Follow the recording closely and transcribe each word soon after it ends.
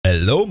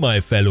Hello my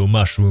fellow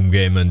mushroom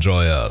game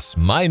enjoyers,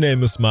 my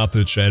name is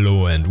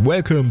Maplecello and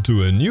welcome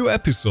to a new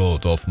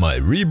episode of my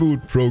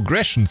Reboot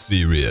progression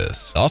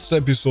series. Last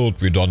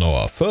episode we done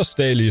our first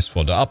dailies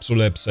for the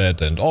Ep.6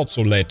 set and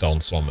also laid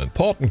down some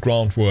important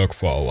groundwork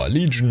for our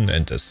Legion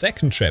and the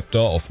second chapter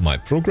of my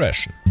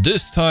progression.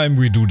 This time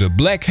we do the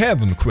Black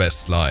Heaven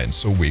questline,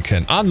 so we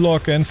can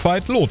unlock and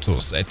fight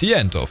Lotus at the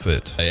end of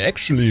it. I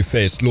actually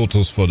faced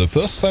Lotus for the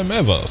first time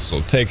ever,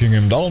 so taking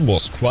him down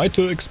was quite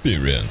an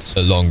experience.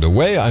 Along the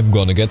way I'm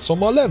gonna get some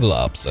more level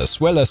ups as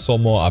well as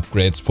some more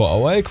upgrades for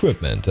our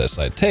equipment as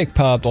I take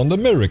part on the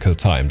miracle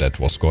time that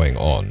was going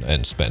on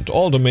and spent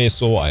all the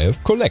meso I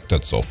have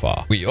collected so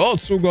far. We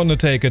also gonna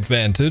take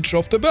advantage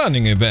of the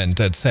burning event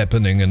that's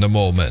happening in the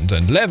moment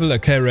and level a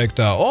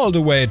character all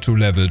the way to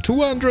level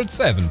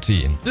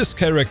 217. This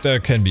character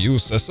can be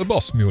used as a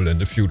boss mule in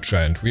the future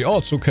and we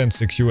also can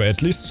secure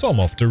at least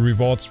some of the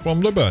rewards from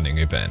the burning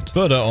event.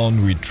 Further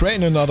on we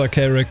train another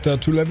character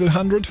to level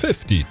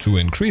 150 to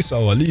increase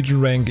our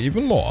Legion rank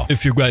even more.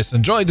 If you guys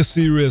enjoy the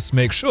series,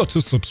 make sure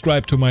to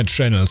subscribe to my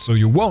channel so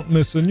you won't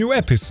miss a new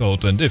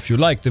episode, and if you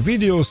like the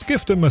videos,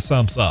 give them a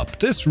thumbs up,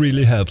 this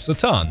really helps a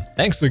ton.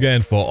 Thanks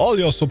again for all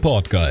your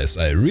support guys,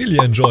 I really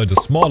enjoy the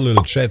small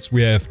little chats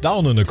we have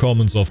down in the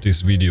comments of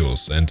these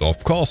videos and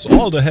of course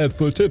all the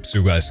helpful tips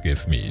you guys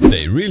give me,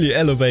 they really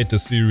elevate the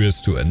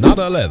series to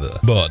another level.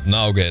 But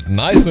now get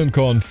nice and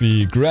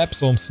comfy, grab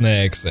some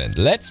snacks and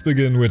let's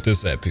begin with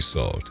this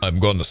episode. I'm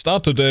gonna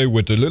start today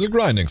with a little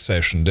grinding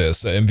session.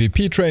 There's an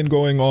MVP train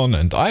going on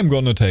and I'm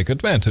gonna take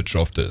advantage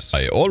of this.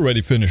 I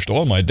already finished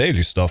all my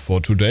daily stuff for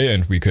today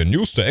and we can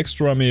use the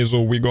extra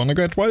meso we gonna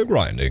get while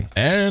grinding.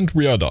 And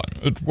we are done.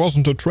 It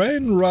wasn't a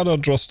train, rather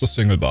just a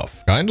single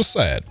buff. Kinda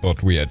sad,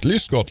 but we at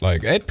least got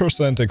like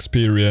 8%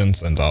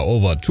 experience and are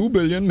over 2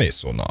 billion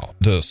meso now.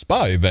 The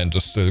spa event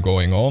is still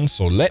going on,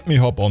 so let me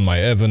hop on my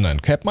Evan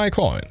and cap my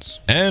coins.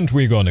 And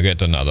we're gonna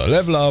get another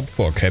level up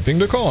for capping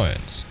the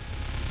coins.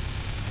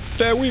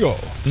 There we go.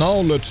 Now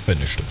let's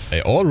finish this.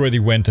 I already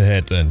went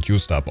ahead and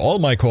used up all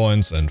my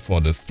coins and for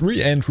the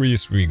 3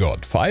 entries we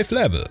got 5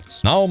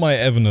 levels. Now my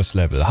Evan is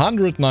level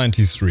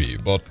 193,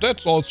 but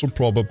that's also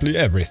probably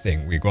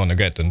everything we're gonna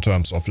get in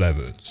terms of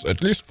levels.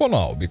 At least for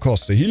now,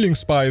 because the healing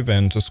spa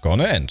event is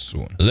gonna end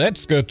soon.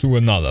 Let's get to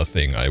another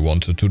thing I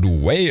wanted to do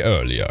way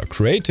earlier,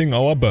 creating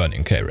our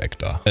burning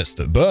character. As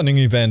the burning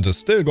event is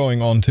still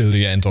going on till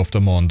the end of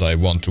the month, I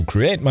want to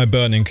create my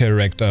burning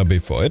character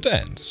before it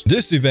ends.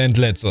 This event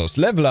lets us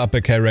level up a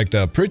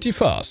character pretty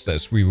fast,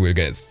 as we will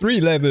get 3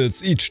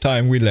 levels each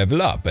time we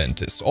level up and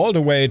this all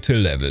the way till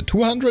level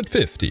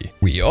 250.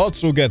 We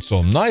also get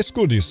some nice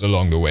goodies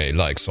along the way,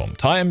 like some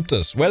timed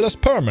as well as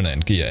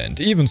permanent gear and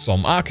even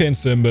some arcane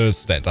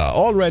symbols that are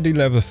already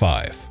level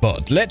 5.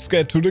 But let's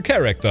get to the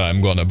character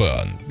I'm gonna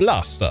burn,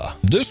 Blaster.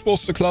 This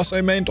was the class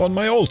I mained on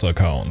my old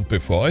account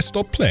before I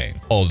stopped playing.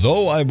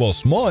 Although I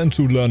was more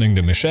into learning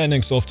the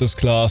mechanics of this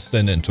class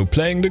than into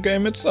playing the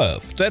game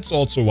itself. That's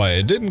also why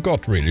I didn't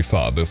got really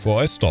far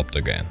before I stopped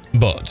again.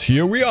 But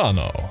here we are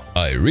now.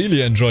 I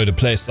really enjoy the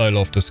playstyle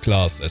of this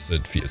class as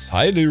it feels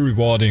highly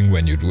rewarding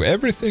when you do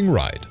everything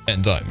right.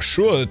 And I'm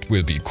sure it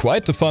will be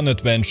quite a fun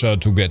adventure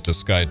to get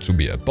this guy to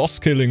be a boss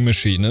killing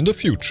machine in the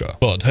future.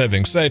 But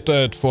having said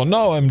that, for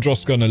now I'm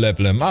just gonna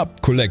level him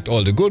up, collect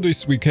all the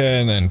goodies we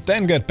can and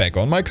then get back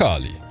on my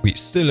Kali. We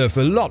still have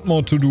a lot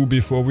more to do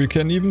before we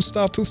can even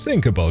start to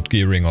think about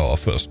gearing our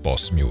first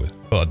boss mule.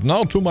 But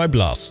now to my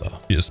Blaster.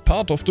 He is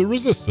part of the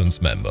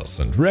Resistance members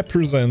and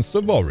represents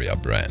the Warrior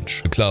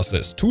branch. The class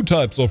has 2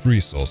 types of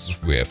resources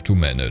we have to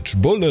manage,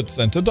 bullets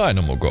and the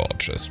Dynamo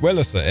Gorge, as well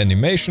as the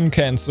animation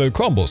cancel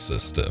combo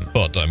system.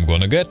 But I'm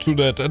gonna get to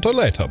that at a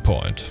later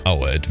point.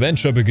 Our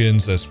adventure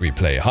begins as we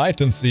play hide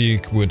and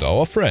seek with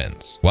our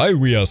friends. While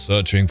we are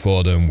searching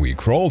for them, we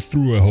crawl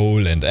through a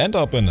hole and end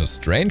up in a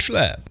strange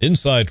lab.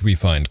 Inside we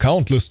find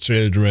countless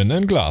children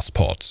in glass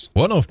pots.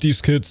 One of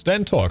these kids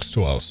then talks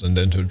to us and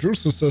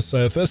introduces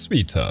herself as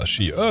Vita.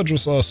 She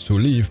urges us to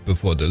leave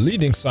before the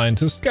leading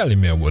scientist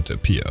Gallimir would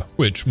appear,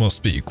 which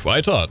must be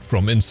quite hard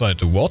from inside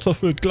the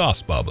water-filled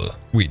glass bubble.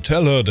 We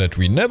tell her that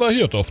we never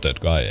heard of that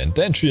guy and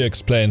then she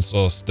explains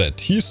us that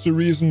he's the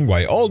reason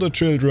why all the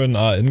children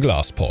are in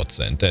glass pots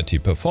and that he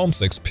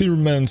performs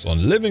experiments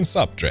on living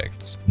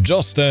subjects.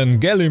 Just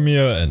then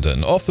Gallimir and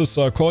an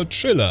officer called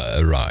Schiller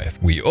arrive.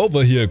 We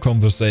overhear a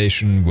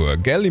conversation where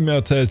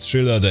Gallimir tells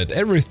Schiller that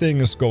everything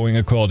is going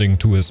according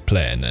to his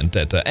plan and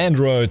that the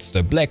androids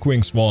the Blackwings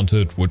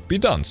wanted would be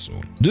done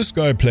soon. This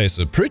guy plays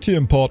a pretty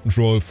important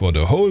role for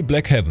the whole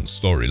Black Heaven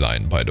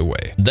storyline, by the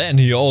way. Then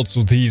he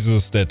also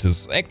teases that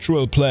his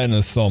actual plan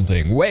is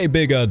something way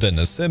bigger than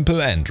a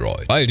simple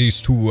android. While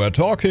these two were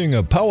talking,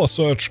 a power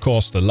surge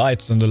caused the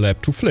lights in the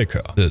lab to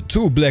flicker. The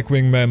 2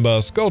 Blackwing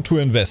members go to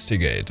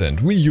investigate and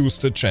we use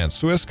the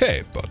chance to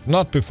escape, but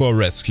not before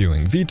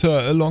rescuing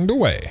Vita along the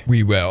way.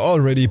 We were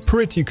already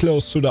pretty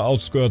close to the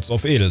outskirts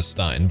of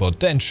Edelstein, but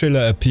then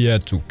Schiller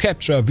appeared to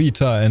capture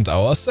Vita and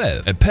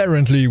ourselves.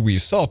 apparently we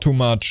saw too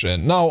much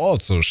and now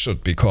also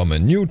should become a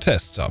new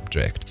test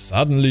subject.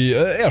 Suddenly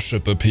an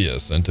airship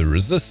appears and a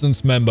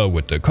resistance member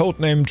with the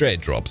codename J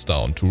drops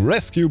down to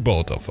rescue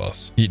both of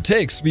us. He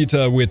takes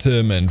Vita with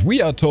him and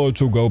we are told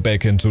to go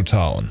back into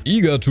town.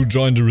 Eager to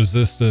join the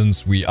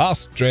resistance, we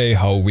ask Jay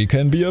how we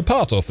can be a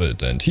part of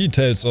it and he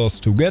tells us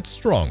to get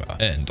stronger.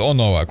 And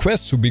on our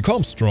quest to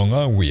become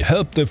stronger, we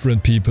help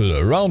different people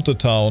around the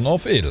town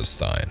of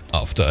Edelstein.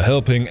 After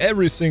helping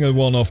every single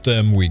one of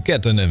them, we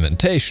get an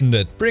invitation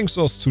that brings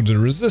us to the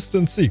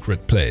resistance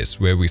secret place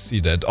where we see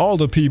that all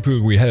the people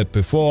we helped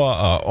before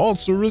are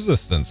also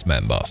resistance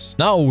members.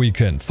 Now we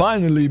can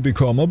finally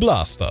become a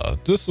blaster.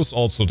 This is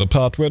also the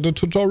part where the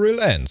tutorial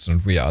ends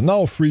and we are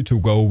now free to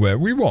go where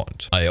we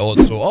want. I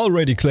also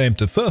already claimed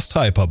the first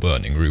hyper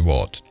burning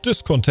reward.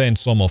 This contains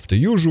some of the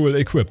usual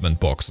equipment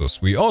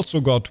boxes we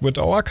also got with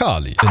our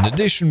Kali. In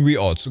addition, we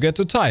also get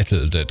a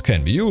title that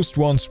can be used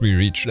once we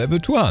reach level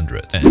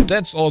 200. And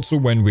that's also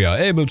when we are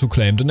able to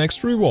claim the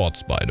next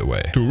rewards, by the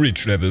way. To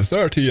reach level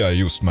 30 I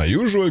used my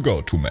usual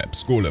go-to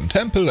maps, Golem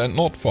Temple and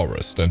North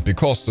Forest, and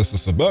because this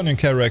is a burning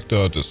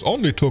character, this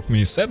only took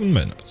me 7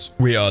 minutes.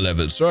 We are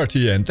level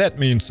 30 and that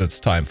means it's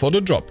time for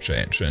the job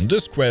change. In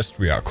this quest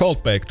we are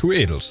called back to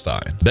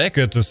Edelstein. Back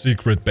at the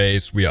secret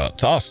base we are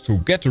tasked to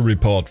get a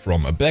report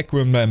from a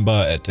Blackwing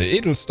member at the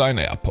Edelstein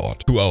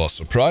airport. To our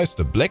surprise,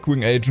 the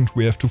Blackwing agent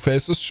we have to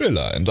face is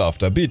Schiller, and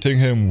after beating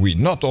him we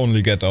not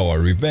only get our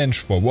revenge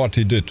for what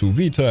he did to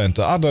Vita and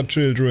the other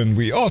children,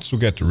 we also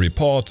get a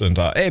report and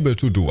are able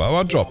to do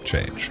our job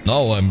change.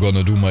 Now I'm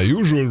gonna do my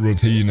usual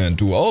routine and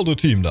do all the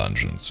team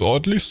dungeons, or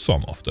at least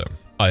some of them.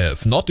 I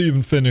have not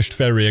even finished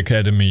Fairy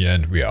Academy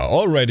and we are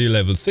already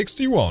level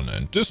 61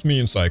 and this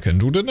means I can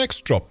do the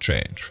next job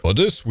change. For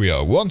this we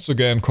are once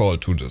again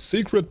called to the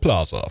secret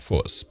plaza for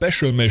a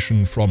special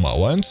mission from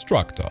our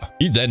instructor.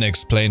 He then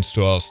explains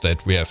to us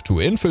that we have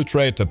to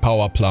infiltrate the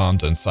power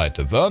plant inside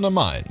the Werner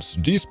mines.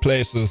 These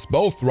places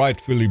both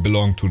rightfully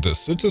belong to the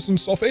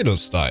citizens of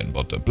Edelstein,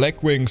 but the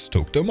Blackwings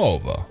took them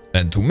over.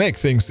 And to make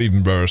things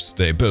even worse,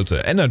 they built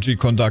an energy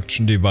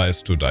conduction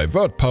device to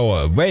divert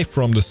power away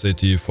from the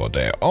city for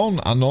their own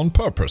unknown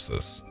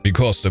purposes.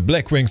 Because the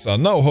Blackwings are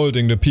now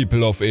holding the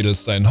people of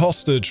Edelstein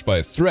hostage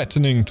by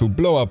threatening to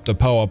blow up the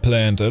power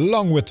plant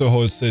along with the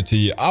whole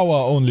city,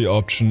 our only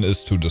option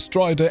is to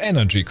destroy the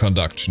energy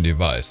conduction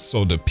device,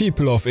 so the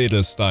people of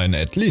Edelstein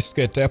at least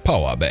get their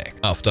power back.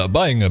 After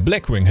buying a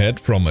Blackwing head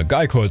from a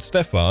guy called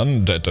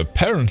Stefan, that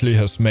apparently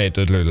has made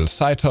a little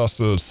side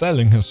hustle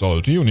selling his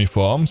old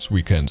uniforms,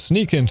 we can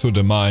sneak into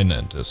the mine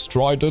and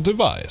destroy the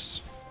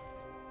device.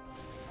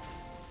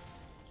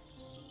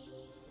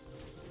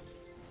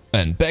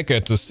 And back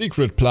at the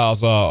secret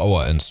plaza,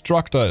 our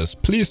instructor is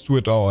pleased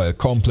with our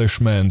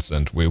accomplishments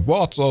and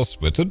rewards us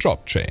with a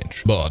job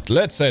change. But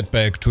let's head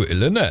back to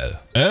Illinois.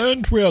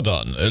 And we are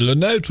done.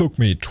 Illinois took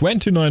me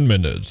 29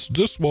 minutes.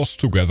 This was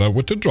together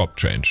with the job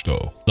change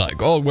though.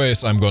 Like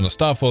always, I'm gonna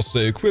start with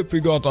the equip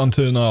we got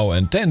until now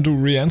and then do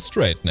Re and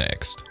Straight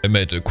next. I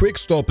made a quick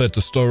stop at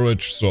the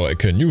storage so I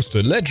can use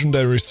the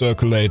legendary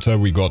circulator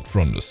we got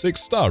from the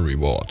 6-star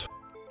reward.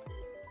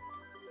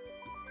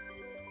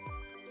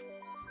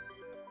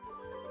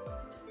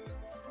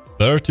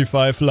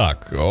 35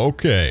 luck,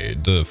 okay,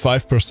 the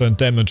 5%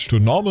 damage to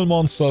normal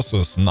monsters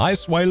is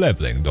nice while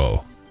leveling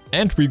though.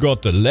 And we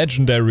got the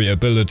legendary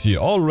ability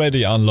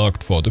already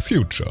unlocked for the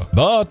future.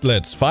 But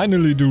let's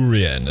finally do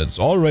Rien, it's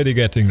already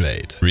getting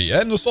late.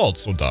 Rien is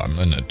also done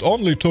and it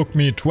only took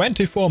me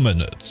 24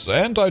 minutes.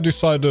 And I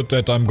decided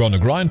that I'm gonna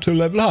grind till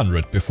level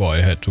 100 before I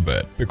head to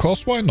bed,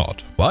 because why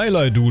not? While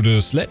I do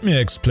this, let me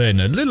explain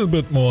a little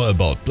bit more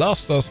about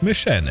Blaster's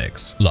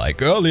mechanics.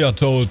 Like earlier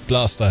told,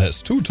 Blaster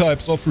has 2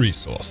 types of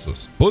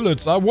resources.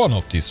 Bullets are one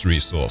of these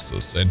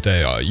resources and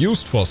they are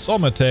used for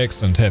some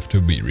attacks and have to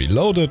be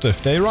reloaded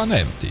if they run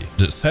empty.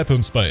 This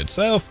happens by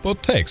itself,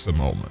 but takes a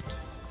moment.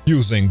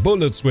 Using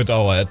bullets with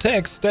our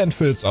attacks then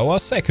fills our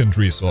second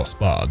resource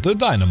bar, the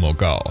Dynamo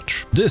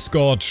Gouge. This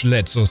gouge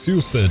lets us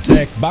use the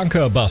attack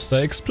Bunker Buster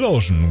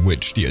Explosion,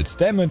 which deals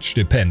damage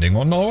depending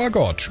on our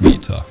gouge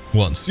meter.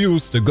 Once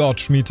used, the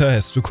gouge meter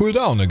has to cool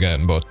down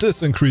again, but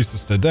this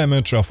increases the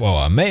damage of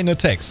our main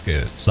attack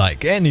skills.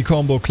 Like any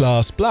combo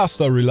class,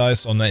 Blaster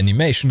relies on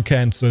animation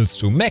cancels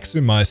to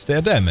maximize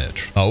their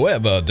damage.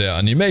 However, their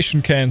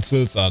animation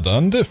cancels are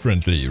done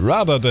differently.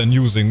 Rather than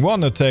using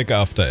one attack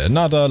after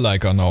another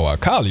like on our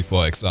Kali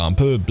for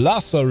example,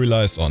 Blaster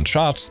relies on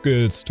charge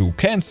skills to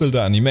cancel the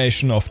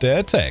animation of their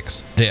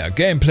attacks. Their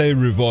gameplay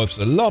revolves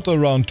a lot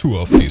around 2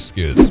 of these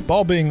skills,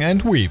 bobbing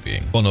and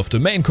weaving. One of the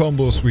main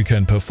combos we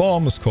can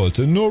perform is called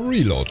the No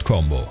Reload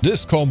combo.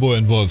 This combo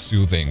involves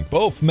using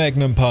both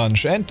Magnum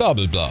Punch and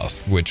Double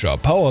Blast, which are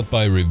powered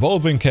by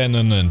revolving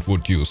cannon and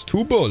would use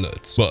 2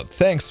 bullets. But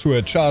thanks to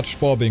a charged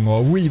bobbing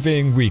or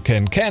weaving, we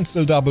can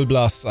cancel Double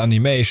Blast's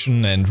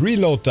animation and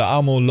reload the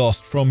ammo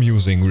lost from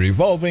using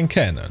revolving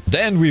cannon.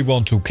 Then we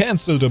want to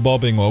cancel the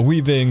bobbing or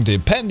weaving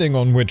depending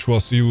on which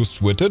was used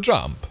with the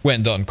jump.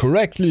 When done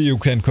correctly, you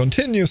can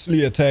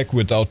continuously attack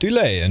without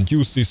delay and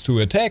use these two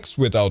attacks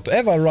without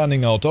ever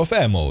running out of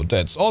ammo.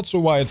 That's also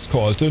why it's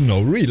called the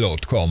no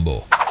reload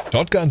combo.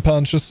 Shotgun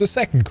Punch is the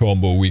second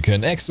combo we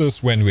can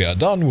access when we are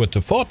done with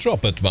the 4th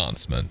drop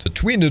advancement.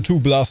 Between the two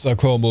blaster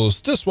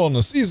combos, this one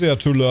is easier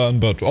to learn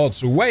but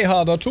also way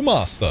harder to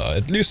master,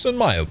 at least in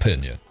my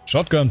opinion.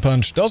 Shotgun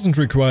Punch doesn't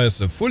require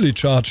a fully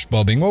charged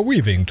bobbing or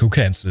weaving to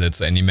cancel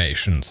its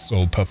animations,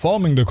 so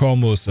performing the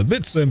combo is a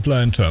bit simpler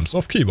in terms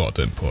of keyboard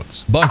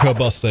inputs. Bunker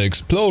Buster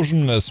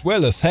Explosion as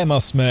well as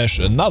Hammer Smash,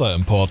 another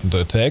important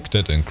attack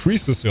that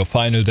increases your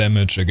final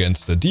damage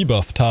against a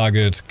debuff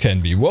target,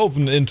 can be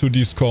woven into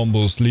these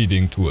combos,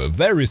 leading to a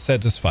very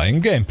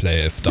satisfying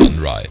gameplay if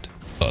done right.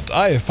 But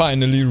I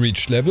finally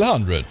reached level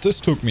 100.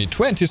 This took me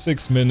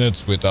 26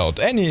 minutes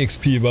without any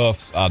XP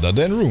buffs other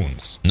than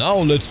runes. Now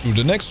let's do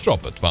the next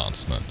drop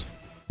advancement.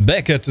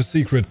 Back at the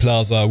secret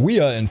plaza, we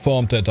are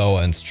informed that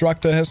our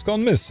instructor has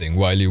gone missing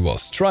while he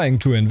was trying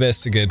to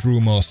investigate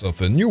rumors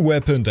of a new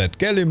weapon that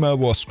Gallimer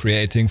was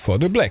creating for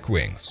the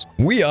Blackwings.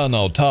 We are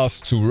now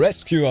tasked to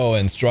rescue our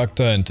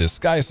instructor and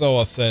disguise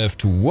ourselves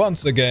to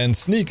once again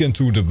sneak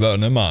into the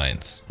Verne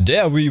mines.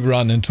 There we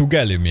run into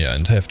Gallimer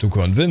and have to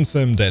convince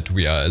him that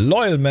we are a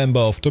loyal member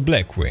of the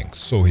Blackwings,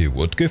 so he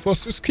would give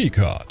us his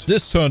keycard.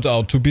 This turned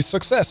out to be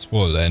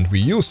successful and we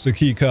used the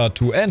keycard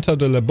to enter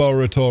the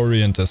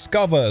laboratory and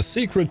discover a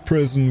secret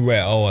prison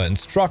where our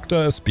instructor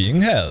is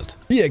being held.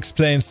 He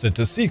explains that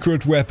the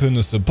secret weapon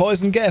is a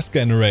poison gas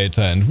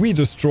generator and we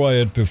destroy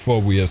it before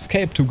we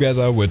escape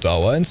together with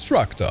our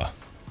instructor.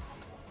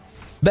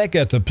 Back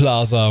at the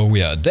plaza,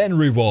 we are then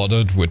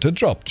rewarded with a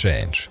job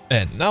change.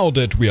 And now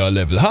that we are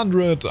level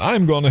 100,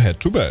 I'm gonna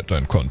head to bed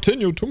and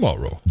continue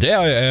tomorrow. There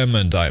I am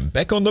and I'm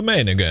back on the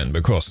main again,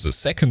 because the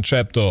second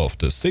chapter of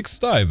the 6th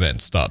star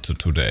event started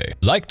today.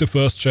 Like the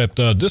first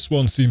chapter, this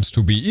one seems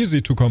to be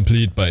easy to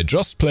complete by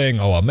just playing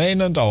our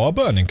main and our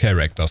burning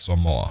character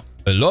some more.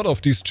 A lot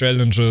of these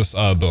challenges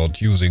are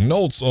about using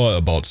nodes or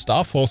about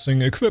star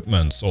forcing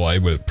equipment, so I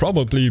will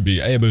probably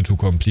be able to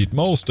complete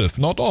most if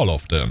not all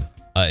of them.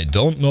 I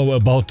don't know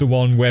about the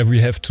one where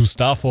we have to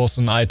star force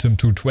an item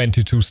to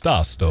 22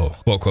 stars though.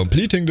 For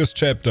completing this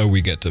chapter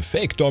we get a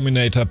fake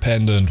Dominator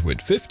pendant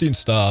with 15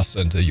 stars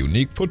and a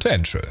unique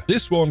potential.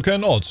 This one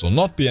can also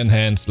not be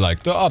enhanced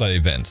like the other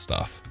event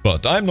stuff.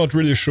 But I'm not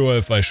really sure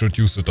if I should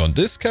use it on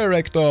this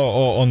character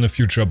or on a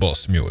future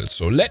boss mule,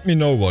 so let me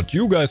know what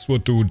you guys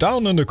would do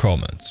down in the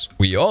comments.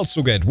 We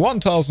also get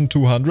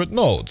 1200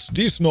 nodes.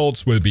 These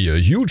nodes will be a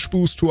huge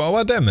boost to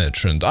our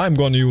damage and I'm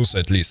gonna use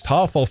at least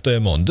half of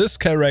them on this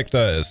character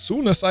as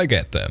soon as I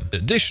get them.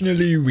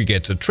 Additionally, we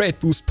get a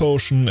trade boost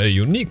potion, a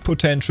unique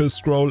potential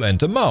scroll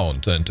and a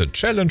mount, and the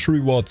challenge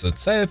rewards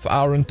itself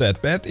aren't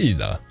that bad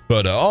either.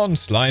 Further on,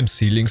 Slime's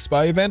Healing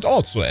Spy event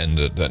also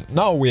ended and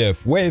now we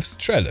have Waves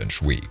Challenge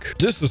Week.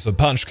 This is a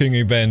Punch King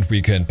event we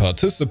can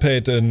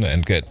participate in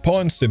and get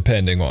points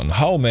depending on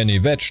how many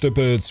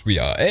vegetables we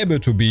are able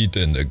to beat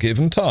in a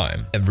given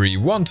time. Every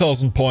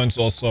 1000 points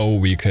or so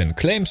we can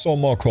claim some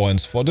more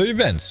coins for the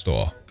event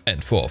store.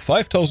 And for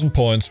 5000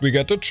 points we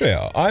get a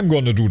chair. I'm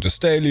gonna do this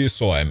daily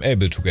so I'm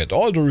able to get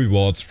all the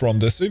rewards from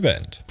this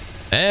event.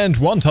 And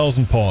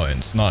 1000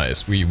 points,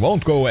 nice. We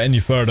won't go any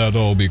further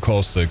though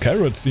because the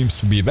carrot seems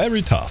to be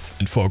very tough.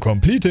 And for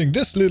completing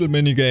this little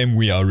minigame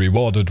we are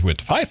rewarded with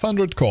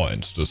 500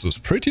 coins, this is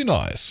pretty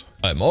nice.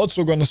 I'm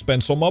also gonna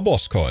spend some more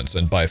boss coins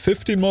and buy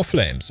 15 more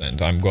flames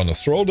and I'm gonna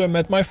throw them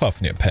at my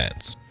Fafnir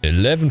pants.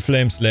 11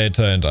 flames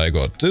later and I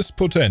got this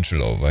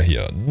potential over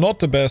here. Not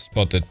the best,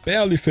 but it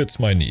barely fits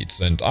my needs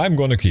and I'm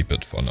gonna keep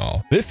it for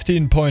now.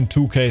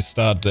 15.2k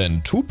start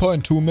and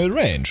 2.2 mil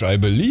range. I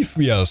believe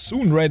we are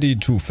soon ready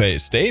to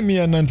face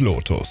Damien and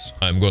Lotus.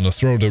 I'm gonna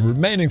throw the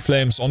remaining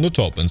flames on the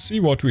top and see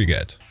what we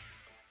get.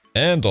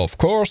 And of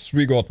course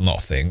we got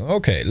nothing.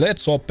 Okay,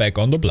 let's hop back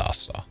on the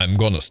blaster. I'm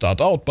gonna start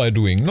out by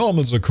doing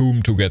normal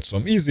Zakum to get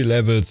some easy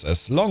levels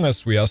as long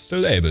as we are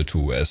still able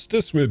to, as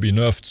this will be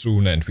nerfed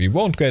soon and we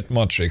won't get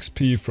much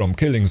XP from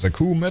killing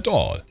Zakum at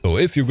all. So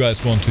if you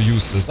guys want to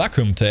use the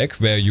Zakum tech,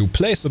 where you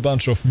place a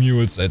bunch of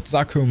mules at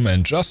Zakum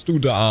and just do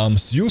the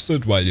arms, use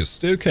it while you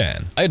still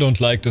can. I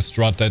don't like the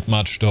strat that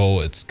much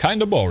though, it's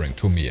kinda boring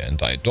to me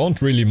and I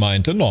don't really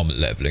mind the normal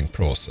leveling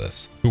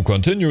process. To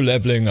continue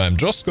leveling I'm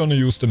just gonna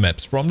use the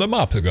maps from the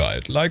Maple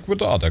guide, like with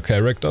the other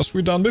characters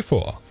we done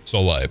before.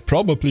 So I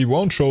probably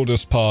won't show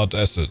this part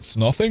as it's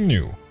nothing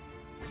new.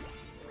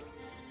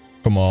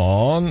 Come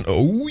on,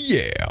 oh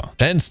yeah!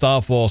 10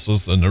 Star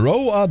Forces in a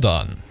row are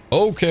done.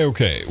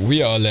 Okay,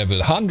 we are level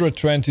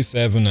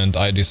 127 and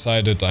I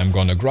decided I'm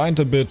gonna grind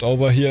a bit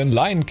over here in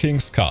Lion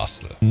King's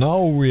castle.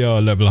 Now we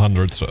are level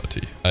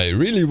 130. I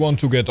really want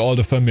to get all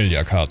the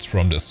familiar cards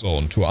from this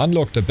zone to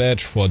unlock the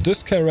badge for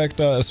this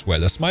character as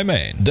well as my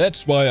main.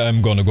 That's why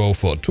I'm gonna go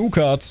for 2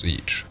 cards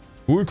each.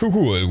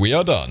 Cool, we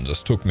are done.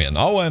 This took me an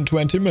hour and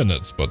 20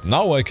 minutes, but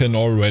now I can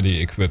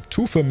already equip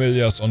 2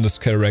 familiars on this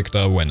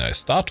character when I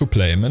start to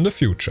play him in the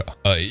future.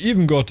 I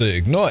even got the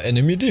ignore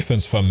enemy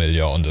defense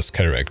familiar on this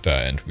character,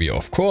 and we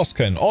of course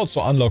can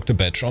also unlock the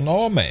badge on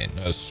our main,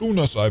 as soon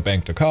as I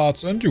bank the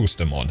cards and use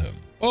them on him.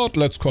 But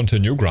let's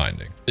continue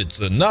grinding. It's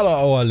another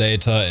hour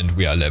later and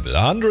we are level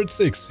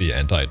 160,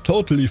 and I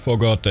totally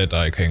forgot that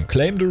I can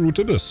claim the Root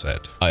Abyss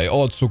set. I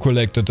also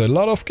collected a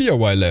lot of gear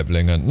while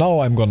leveling, and now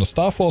I'm gonna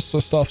Star Force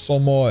the stuff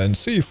some more and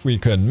see if we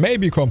can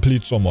maybe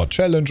complete some more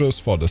challenges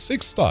for the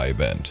 6-star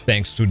event.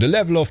 Thanks to the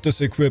level of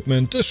this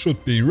equipment, this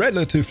should be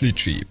relatively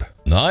cheap.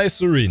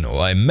 Nice Reno,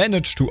 I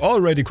managed to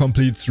already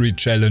complete 3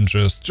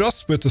 challenges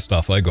just with the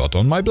stuff I got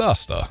on my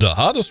blaster. The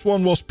hardest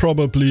one was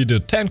probably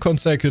the 10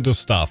 consecutive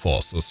Star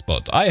Forces,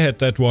 but I had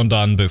that one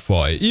done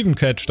before I even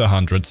catched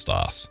 100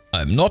 stars.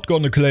 I'm not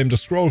gonna claim the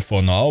scroll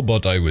for now,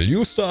 but I will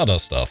use the other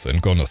stuff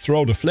and gonna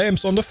throw the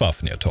flames on the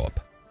Fafnir top.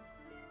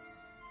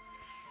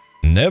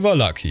 Never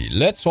lucky,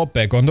 let's hop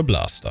back on the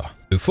blaster.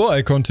 Before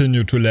I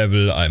continue to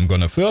level, I'm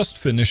gonna first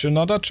finish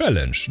another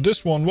challenge.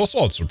 This one was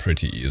also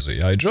pretty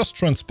easy. I just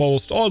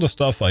transposed all the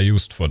stuff I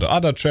used for the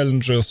other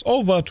challenges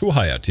over to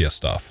higher tier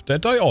stuff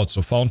that I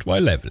also found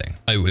while leveling.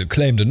 I will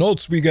claim the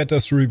notes we get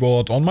as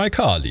reward on my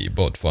Kali,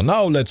 but for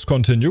now let's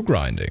continue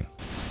grinding.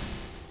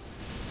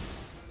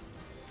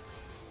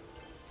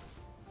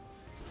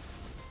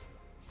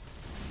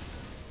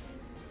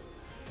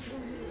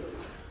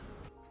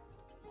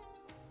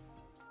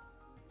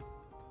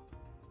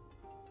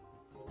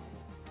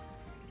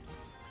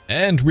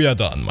 And we are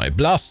done. My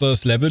blaster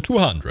is level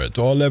 200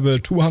 or level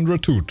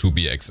 202 to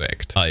be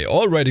exact. I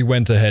already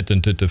went ahead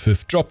and did the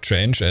 5th job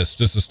change, as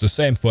this is the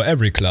same for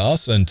every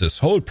class, and this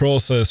whole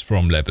process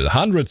from level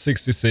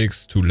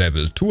 166 to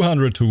level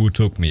 202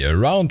 took me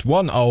around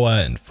 1 hour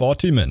and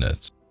 40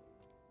 minutes.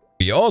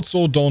 We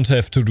also don't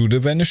have to do the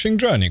Vanishing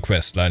Journey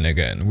questline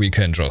again, we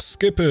can just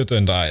skip it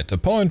and are at the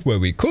point where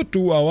we could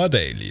do our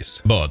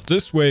dailies. But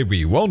this way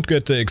we won't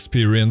get the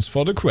experience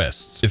for the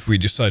quests. If we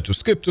decide to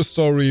skip the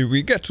story,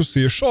 we get to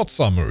see a short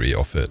summary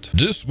of it.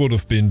 This would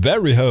have been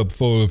very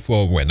helpful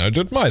for when I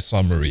did my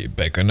summary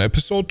back in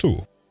episode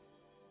 2.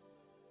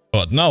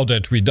 But now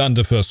that we done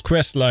the first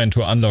quest line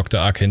to unlock the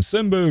arcane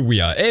symbol,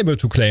 we are able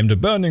to claim the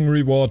burning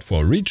reward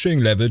for reaching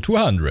level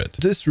 200.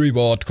 This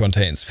reward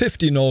contains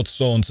 50 node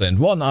stones and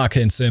 1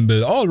 arcane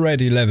symbol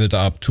already leveled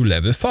up to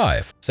level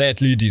 5.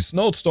 Sadly, these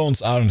node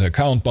stones aren't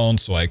account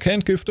bound, so I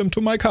can't give them to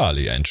my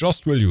Kali and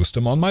just will use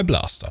them on my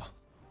blaster.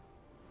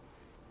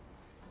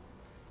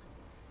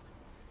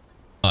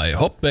 I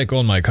hopped back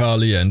on my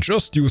Kali and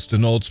just used the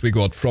nodes we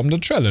got from the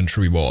challenge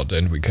reward,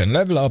 and we can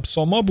level up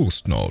some more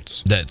boost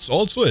nodes. That's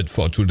also it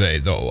for today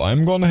though,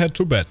 I'm gonna head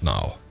to bed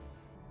now.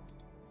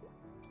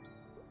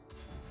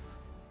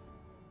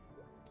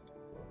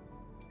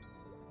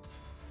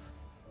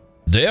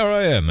 There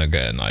I am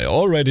again, I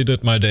already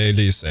did my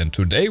dailies, and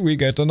today we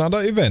get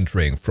another event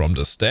ring from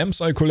the stamps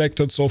I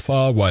collected so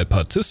far while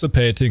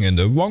participating in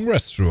the Wong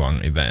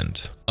Restaurant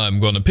event. I'm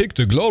gonna pick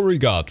the Glory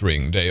Guard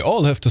ring, they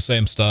all have the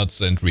same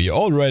stats and we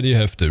already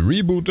have the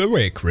Reboot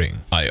Awake ring.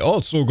 I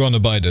also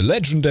gonna buy the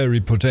legendary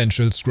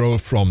potential scroll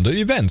from the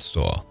event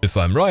store. If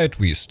I'm right,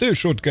 we still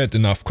should get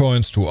enough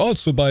coins to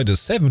also buy the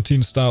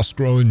 17-star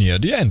scroll near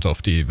the end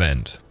of the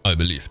event. I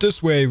believe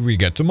this way we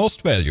get the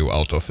most value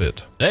out of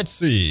it. Let's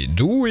see,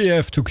 do we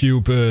have to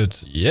cube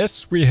it?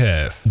 Yes, we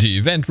have. The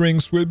event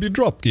rings will be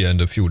drop gear in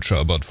the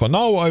future, but for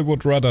now I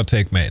would rather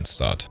take main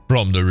stat.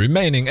 From the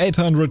remaining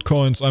 800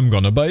 coins I'm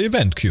gonna buy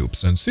event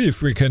cubes and see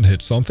if we can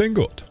hit something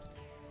good.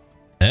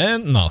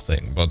 And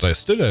nothing, but I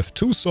still have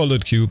 2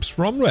 solid cubes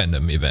from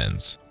random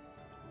events.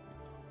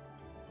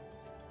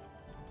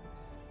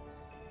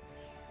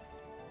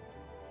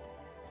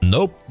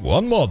 Nope,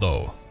 one more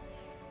though.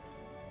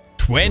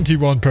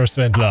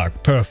 21% luck,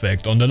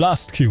 perfect on the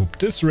last cube,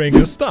 this ring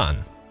is done.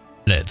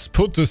 Let's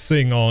put this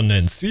thing on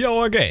and see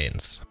our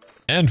gains.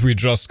 And we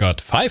just got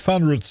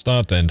 500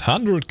 stat and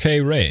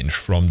 100k range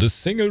from this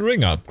single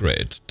ring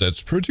upgrade.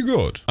 That's pretty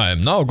good. I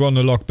am now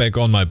gonna log back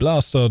on my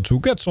blaster to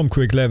get some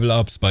quick level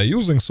ups by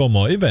using some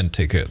more event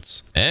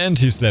tickets. And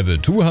he's level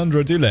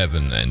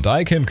 211 and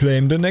I can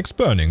claim the next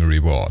burning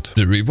reward.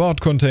 The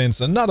reward contains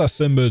another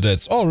symbol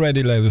that's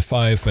already level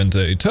 5 and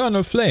the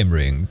Eternal Flame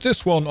ring.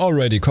 This one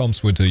already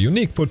comes with a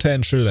unique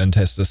potential and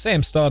has the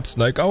same stats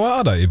like our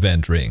other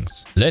event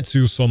rings. Let's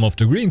use some of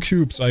the green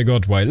cubes I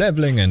got while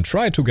leveling and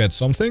try to get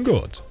something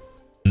good.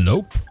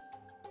 Nope.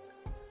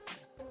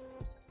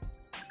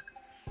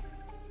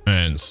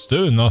 And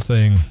still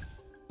nothing.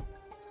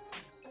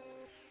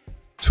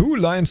 2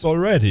 lines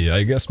already,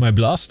 I guess my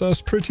blaster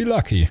is pretty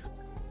lucky.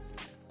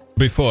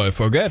 Before I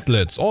forget,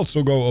 let's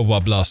also go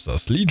over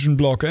Blaster's Legion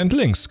block and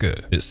Link skill.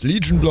 His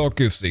Legion block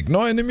gives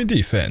ignore enemy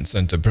defense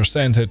and the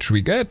percentage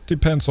we get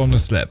depends on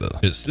his level.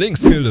 His Link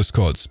skill is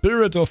called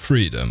Spirit of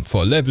Freedom.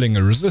 For leveling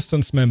a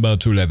resistance member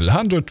to level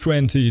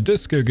 120,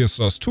 this skill gives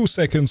us 2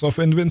 seconds of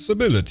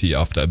invincibility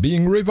after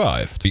being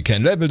revived. We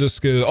can level the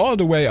skill all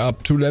the way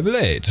up to level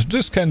 8.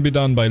 This can be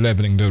done by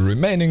leveling the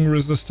remaining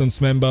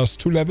resistance members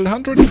to level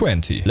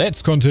 120.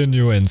 Let's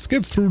continue and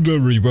skip through the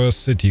reverse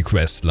city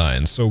quest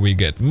line so we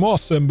get more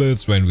symbols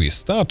when we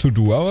start to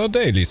do our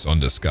dailies on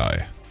this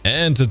guy.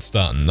 And it's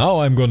done. Now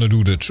I'm gonna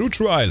do the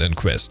Choo-Choo Island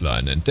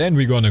questline and then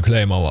we're gonna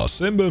claim our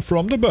symbol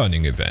from the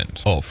burning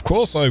event. Of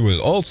course I will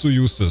also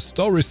use the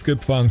story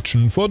skip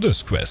function for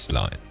this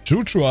questline.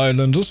 Choo-Choo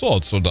Island is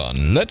also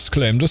done. Let's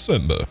claim the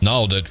symbol.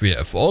 Now that we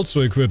have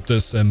also equipped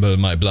this symbol,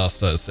 my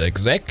blaster is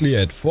exactly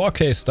at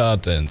 4k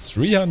start and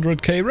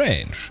 300k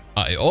range.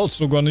 I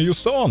also gonna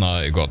use the honor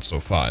I got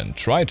so far and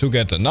try to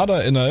get another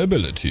inner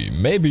ability.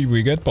 Maybe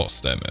we get boss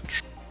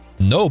damage.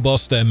 No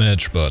boss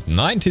damage, but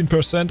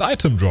 19%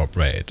 item drop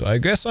rate. I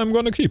guess I'm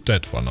gonna keep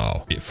that for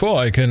now. Before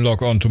I can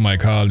log on to my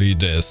Carly,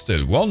 there's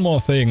still one more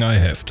thing I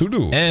have to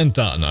do. And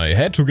done. I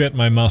had to get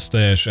my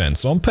mustache and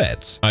some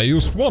pets. I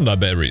used Wonder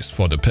Berries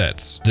for the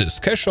pets. This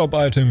cash shop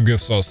item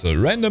gives us a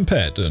random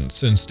pet, and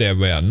since there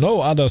were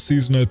no other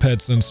seasonal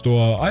pets in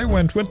store, I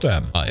went with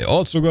them. I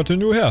also got a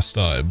new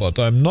hairstyle, but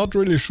I'm not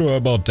really sure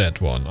about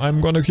that one. I'm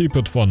gonna keep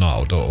it for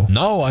now though.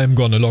 Now I'm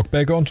gonna log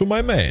back onto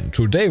my main.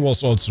 Today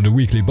was also the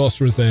weekly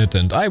boss reset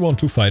and I want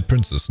to fight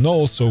Princess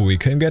No so we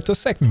can get a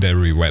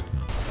secondary weapon.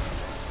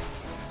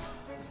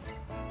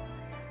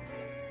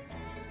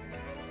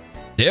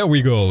 There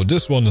we go,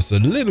 this one is a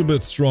little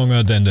bit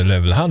stronger than the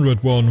level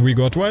 100 one we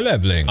got while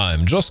leveling.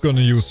 I'm just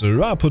gonna use a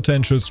raw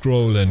potential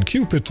scroll and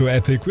cube it to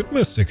epic with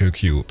mystical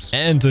cubes.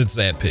 And it's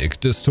epic,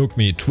 this took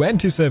me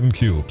 27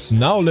 cubes.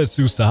 Now let's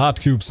use the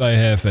hard cubes I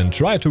have and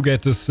try to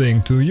get this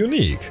thing to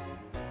unique.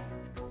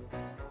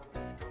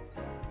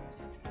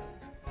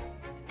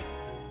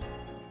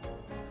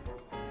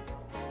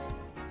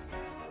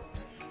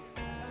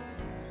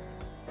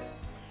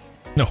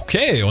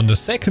 Okay, on the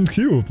second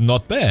cube,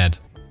 not bad.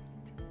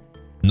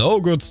 No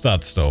good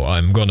stats though.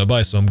 I'm gonna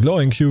buy some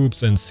glowing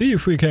cubes and see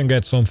if we can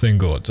get something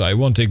good. I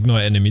want to ignore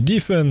enemy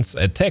defense,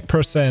 attack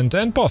percent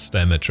and boss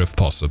damage if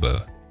possible.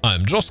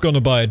 I'm just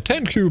gonna buy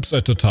 10 cubes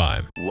at a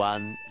time.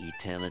 One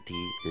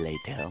eternity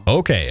later.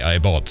 Okay, I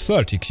bought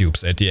 30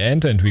 cubes at the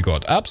end and we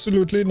got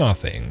absolutely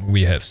nothing.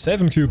 We have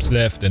 7 cubes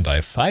left and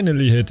I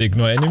finally hit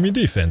ignore enemy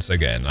defense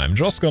again. I'm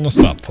just gonna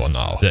stop for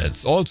now.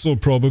 That's also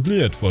probably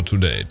it for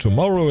today.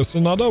 Tomorrow is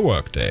another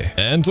work day.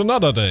 And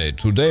another day.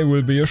 Today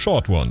will be a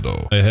short one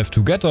though. I have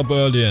to get up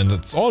early and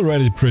it's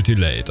already pretty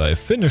late. I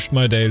finished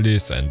my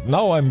dailies and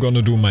now I'm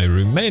gonna do my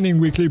remaining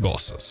weekly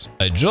bosses.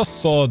 I just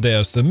saw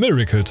there's a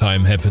miracle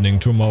time happening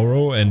tomorrow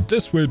and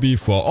this will be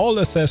for all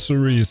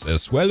accessories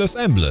as well as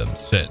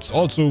emblems. That's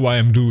also why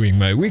I'm doing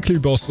my weekly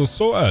bosses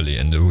so early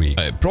in the week.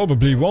 I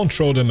probably won't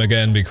show them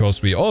again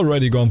because we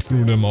already gone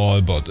through them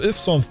all, but if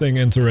something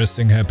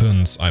interesting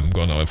happens, I'm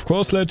gonna of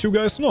course let you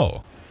guys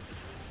know.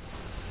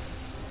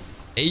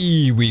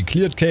 Hey, we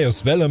cleared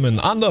Chaos Vellum in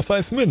under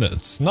 5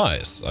 minutes.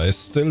 Nice. I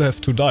still have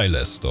to die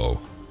less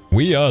though.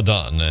 We are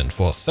done, and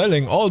for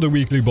selling all the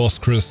weekly boss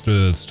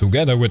crystals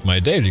together with my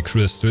daily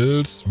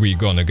crystals, we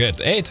gonna get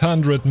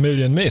 800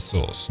 million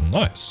mesos.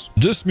 Nice.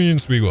 This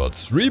means we got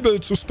 3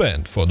 bills to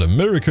spend for the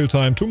miracle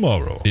time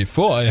tomorrow.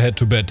 Before I head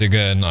to bed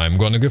again, I'm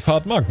gonna give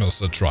Hard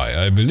Magnus a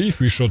try. I believe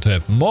we should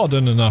have more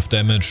than enough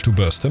damage to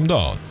burst him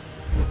down.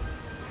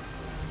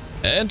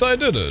 And I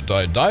did it.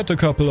 I died a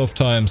couple of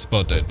times,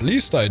 but at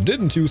least I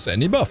didn't use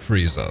any buff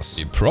freezers.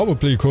 He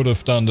probably could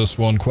have done this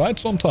one quite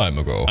some time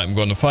ago. I'm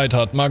gonna fight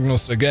Hard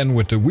Magnus again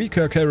with the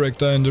weaker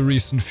character in the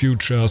recent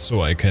future,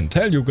 so I can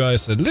tell you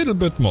guys a little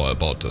bit more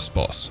about this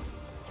boss.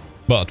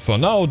 But for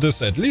now,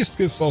 this at least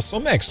gives us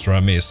some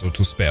extra meso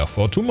to spare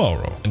for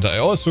tomorrow. And I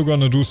also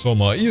gonna do some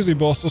more easy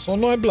bosses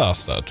on my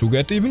blaster to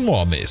get even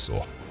more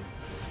meso.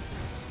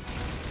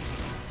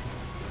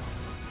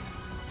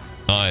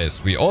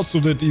 Nice, we also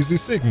did Easy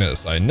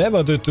Sickness. I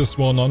never did this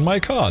one on my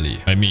Kali.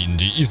 I mean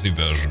the easy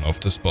version of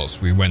this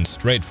boss, we went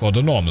straight for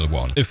the normal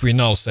one. If we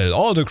now sell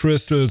all the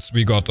crystals,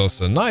 we got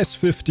us a nice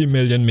 50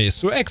 million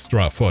meso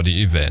extra for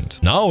the event.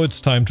 Now it's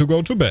time to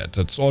go to bed,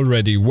 it's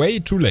already way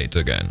too late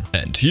again.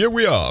 And here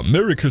we are,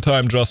 miracle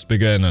time just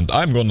began and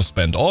I'm gonna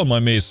spend all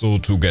my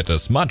meso to get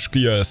as much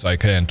gear as I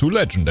can to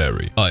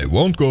legendary. I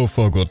won't go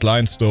for good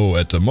lines though,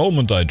 at the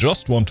moment I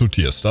just want to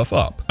tier stuff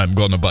up. I'm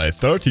gonna buy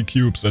 30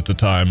 cubes at a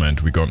time and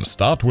we're gonna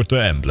start with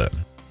the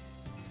emblem.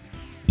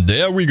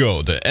 There we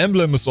go, the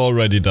emblem is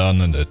already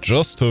done and it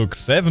just took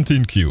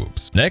 17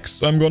 cubes.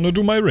 Next I'm gonna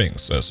do my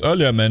rings. As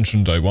earlier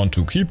mentioned, I want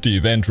to keep the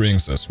event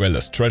rings as well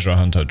as Treasure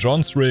Hunter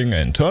John's ring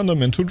and turn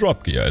them into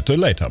drop gear at a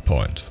later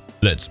point.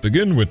 Let's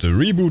begin with the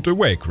Reboot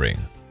Awake ring.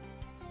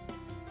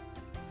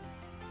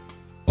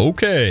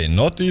 Okay,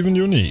 not even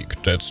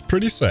unique, that's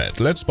pretty sad.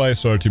 Let's buy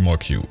 30 more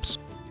cubes.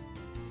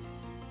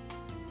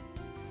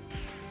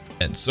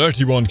 And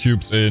 31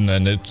 cubes in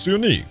and it's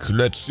unique.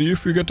 Let's see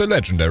if we get the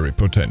legendary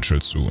potential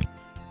soon.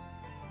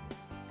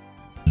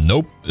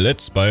 Nope,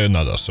 let's buy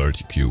another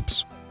 30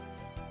 cubes.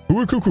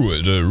 Cool.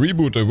 The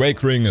Reboot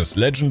Awake ring is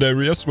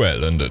legendary as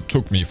well and it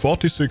took me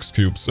 46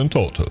 cubes in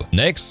total.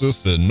 Next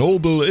is the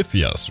Noble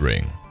Iphias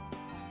ring.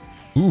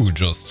 Ooh,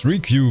 just 3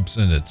 cubes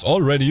and it's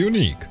already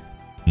unique.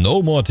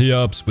 No more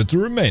tier-ups with the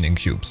remaining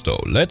cubes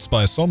though, let's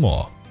buy some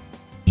more.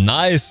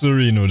 Nice,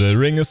 Sereno, the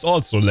ring is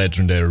also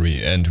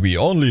legendary and we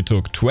only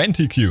took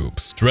 20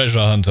 cubes. Treasure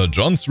Hunter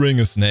John's ring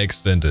is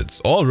next and it's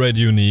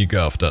already unique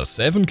after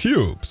 7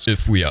 cubes.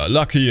 If we are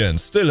lucky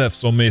and still have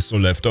some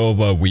meso left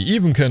over, we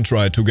even can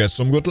try to get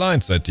some good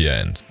lines at the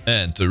end.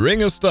 And the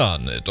ring is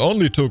done, it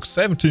only took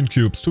 17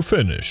 cubes to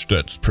finish,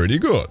 that's pretty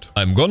good.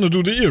 I'm gonna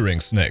do the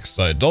earrings next,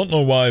 I don't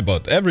know why,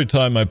 but every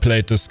time I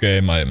played this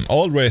game I'm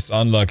always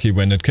unlucky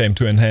when it came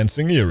to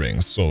enhancing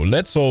earrings, so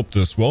let's hope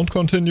this won't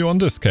continue on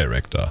this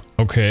character.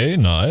 Okay,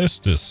 nice,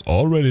 this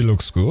already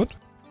looks good.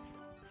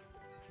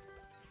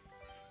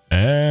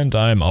 And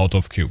I'm out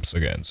of cubes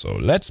again, so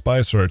let's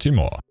buy 30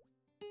 more.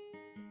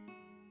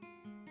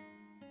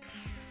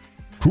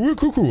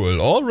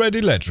 Cool, already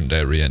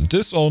legendary and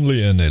this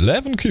only in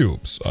 11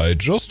 cubes. I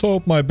just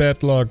hope my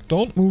bad luck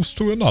don't move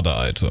to another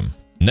item.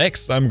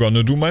 Next I'm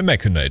gonna do my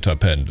Machinator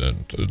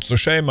pendant. It's a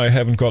shame I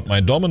haven't got my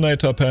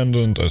Dominator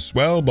pendant as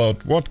well,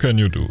 but what can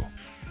you do?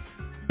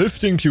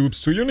 15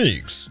 cubes to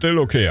unique, still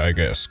okay I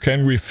guess.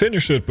 Can we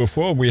finish it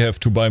before we have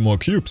to buy more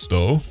cubes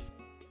though?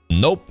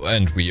 Nope,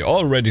 and we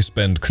already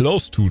spent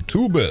close to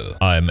 2 bill.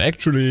 I'm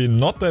actually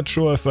not that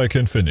sure if I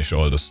can finish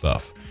all the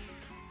stuff.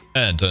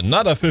 And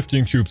another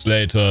 15 cubes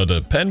later, the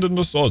pendant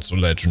is also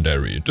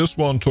legendary. This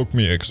one took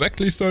me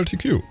exactly 30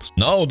 cubes.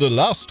 Now the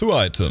last 2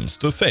 items,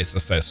 the face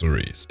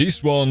accessories.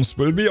 These ones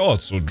will be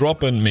also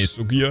drop and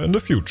meso gear in the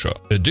future.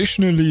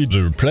 Additionally,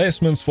 the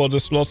replacements for the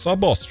slots are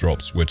boss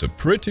drops with a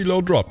pretty low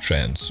drop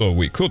chance, so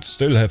we could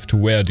still have to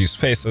wear these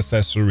face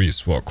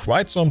accessories for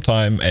quite some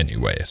time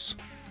anyways.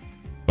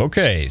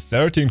 Okay,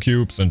 13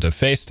 cubes and the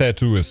face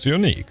tattoo is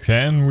unique.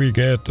 Can we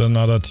get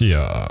another tier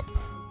up?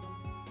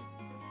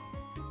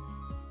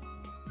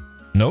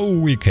 No,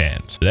 we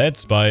can't.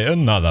 Let's buy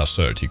another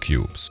 30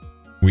 cubes.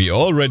 We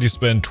already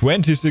spent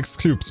 26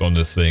 cubes on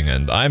this thing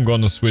and I'm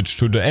gonna switch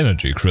to the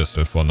energy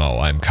crystal for now.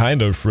 I'm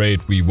kinda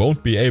afraid we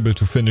won't be able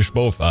to finish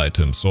both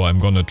items, so I'm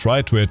gonna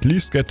try to at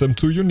least get them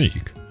to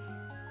unique.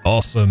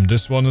 Awesome,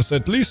 this one is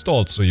at least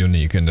also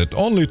unique and it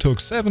only took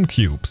 7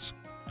 cubes.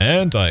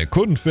 And I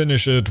couldn't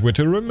finish it with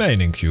the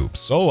remaining cubes,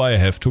 so I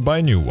have to buy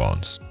new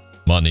ones.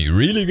 Money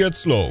really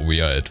gets low,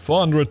 we are at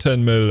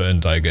 410 mil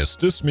and I guess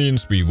this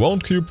means we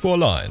won't cube 4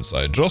 lines,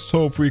 I just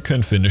hope we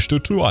can finish the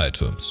 2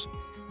 items.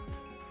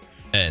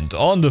 And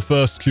on the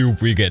first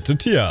cube we get the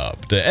tier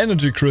up, the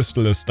energy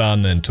crystal is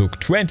done and took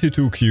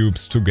 22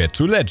 cubes to get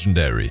to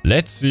legendary.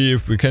 Let's see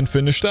if we can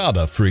finish the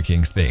other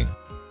freaking thing.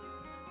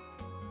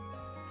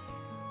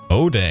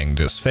 Oh dang,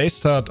 this face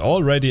tat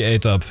already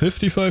ate up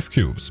 55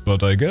 cubes,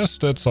 but I guess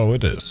that's how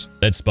it is.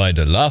 Let's buy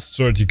the last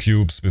 30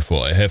 cubes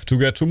before I have to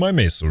get to my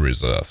meso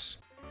reserves.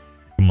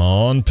 Come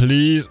on,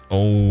 please.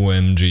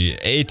 OMG,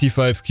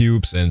 85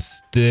 cubes and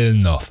still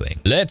nothing.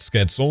 Let's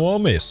get some more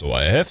meso.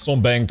 I have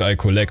some banked I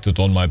collected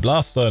on my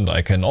blaster and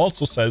I can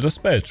also sell the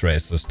spell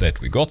traces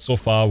that we got so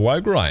far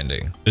while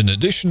grinding. In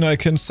addition, I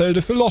can sell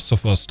the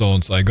philosopher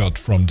stones I got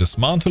from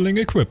dismantling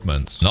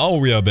equipments. Now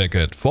we are back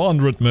at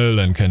 400 mil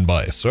and can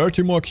buy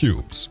 30 more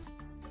cubes.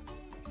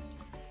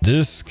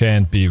 This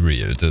can't be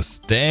real, this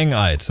dang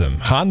item.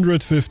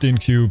 115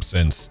 cubes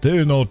and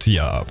still no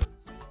tier up.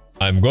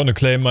 I'm gonna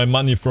claim my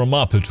money from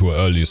Maplestory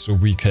early so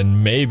we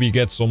can maybe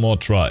get some more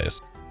tries.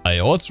 I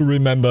also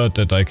remembered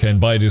that I can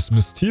buy these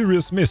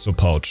mysterious meso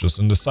pouches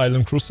in the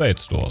Silent Crusade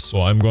store,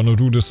 so I'm gonna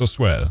do this as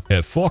well. I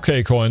have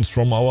 4k coins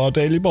from our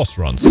daily boss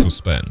runs to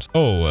spend.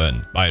 Oh,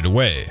 and by the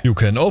way, you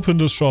can open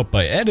the shop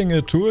by adding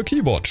it to a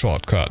keyboard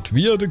shortcut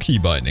via the key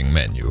binding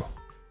menu.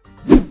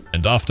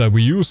 And after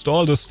we used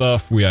all the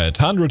stuff, we are at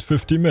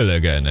 150 mil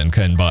again and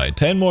can buy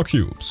 10 more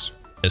cubes.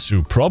 As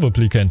you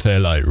probably can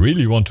tell, I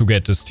really want to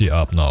get this tier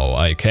up now.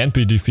 I can't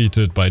be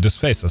defeated by this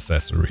face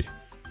accessory.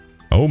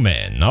 Oh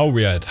man, now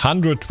we are at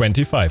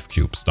 125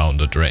 cubes down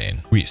the drain.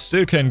 We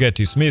still can get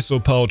these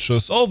meso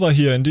pouches over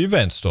here in the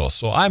event store,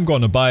 so I'm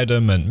gonna buy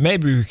them and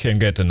maybe we can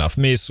get enough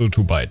meso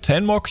to buy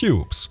 10 more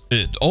cubes.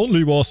 It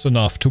only was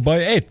enough to buy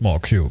 8 more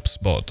cubes,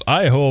 but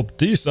I hope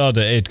these are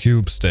the 8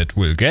 cubes that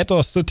will get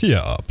us the tier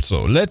up,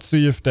 so let's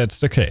see if that's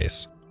the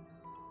case.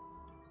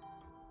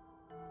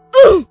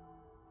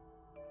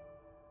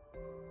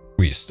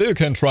 We still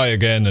can try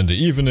again in the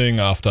evening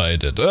after I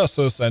did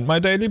Ursus and my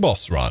daily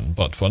boss run,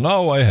 but for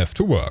now I have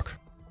to work.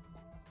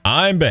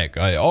 I'm back,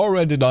 I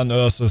already done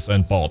Ursus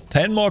and bought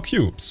 10 more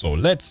cubes, so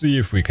let's see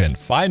if we can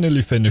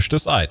finally finish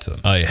this item.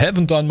 I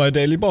haven't done my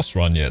daily boss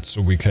run yet,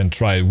 so we can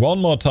try one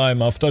more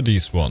time after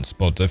these ones,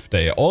 but if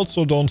they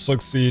also don't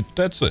succeed,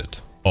 that's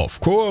it. Of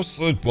course,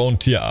 it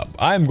won't tier up.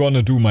 I'm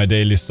gonna do my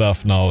daily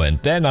stuff now and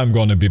then I'm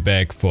gonna be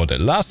back for the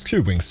last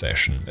cubing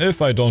session,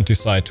 if I don't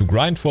decide to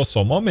grind for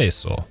some more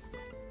meso.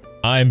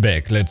 I'm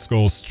back, let's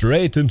go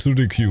straight into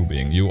the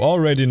cubing. You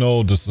already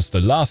know this is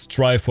the last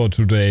try for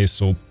today,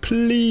 so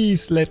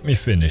please let me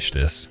finish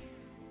this.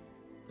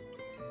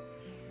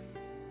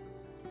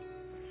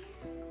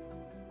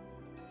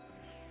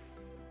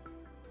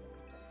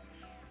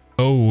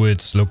 Oh,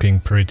 it's looking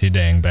pretty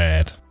dang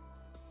bad.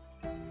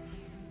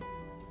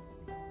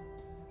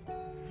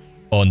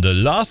 On the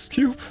last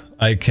cube?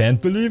 I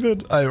can't believe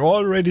it. I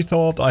already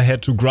thought I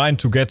had to grind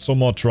to get some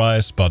more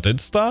tries, but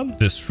it's done.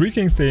 This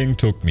freaking thing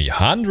took me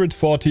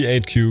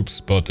 148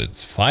 cubes, but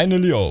it's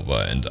finally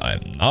over and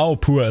I'm now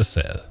poor as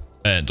hell.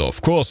 And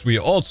of course we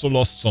also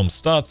lost some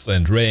stats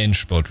and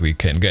range, but we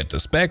can get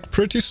this back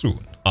pretty soon.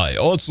 I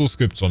also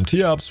skipped some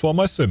tier ups for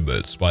my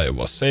symbols while I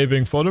was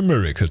saving for the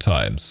miracle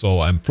time,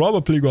 so I'm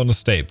probably gonna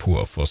stay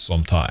poor for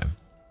some time.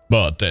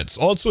 But that's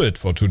also it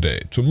for today.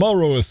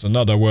 Tomorrow is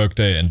another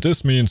workday and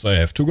this means I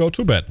have to go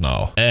to bed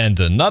now. And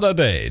another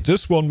day.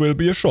 This one will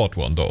be a short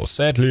one though.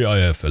 Sadly, I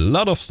have a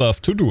lot of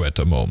stuff to do at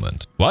the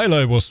moment. While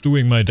I was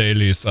doing my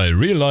dailies, I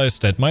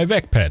realized that my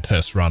VAC pad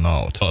has run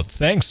out. But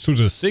thanks to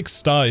the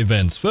 6-star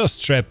event's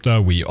first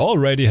chapter, we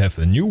already have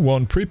a new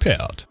one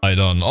prepared. I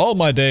done all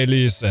my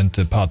dailies and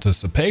the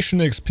participation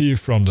XP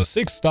from the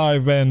 6-star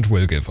event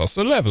will give us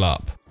a level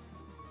up.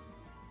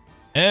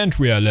 And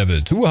we are level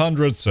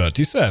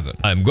 237.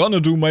 I'm gonna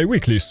do my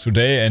weeklies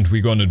today and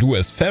we're gonna do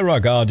as Farah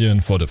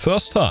Guardian for the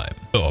first time.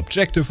 The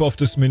objective of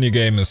this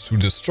minigame is to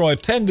destroy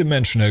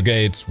 10-dimensional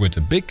gates with a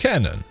big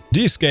cannon.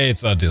 These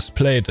gates are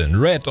displayed in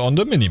red on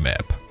the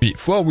minimap.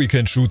 Before we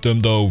can shoot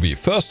them though, we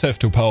first have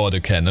to power the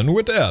cannon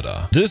with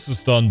Erda. This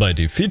is done by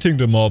defeating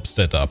the mobs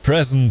that are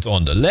present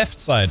on the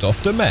left side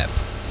of the map.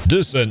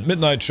 This and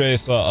Midnight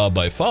Chaser are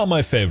by far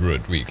my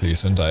favorite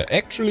weeklies and I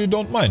actually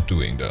don't mind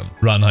doing them.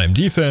 Runheim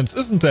Defense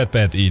isn't that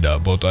bad either,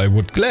 but I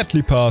would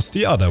gladly pass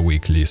the other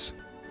weeklies.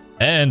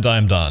 And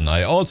I'm done.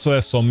 I also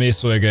have some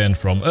meso again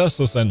from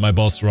Ursus and my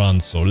boss run,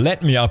 so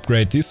let me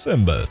upgrade these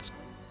symbols.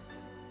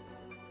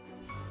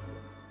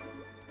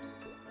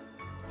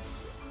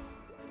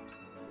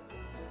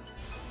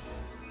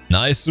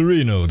 Nice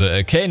Sereno, the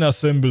Arcana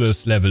symbol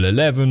is level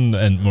 11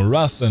 and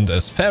Moras and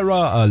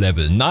Asphera are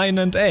level 9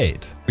 and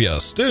 8. We are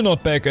still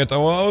not back at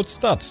our old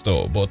stats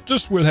though, but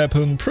this will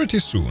happen pretty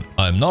soon.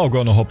 I'm now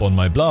gonna hop on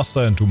my blaster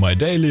and do my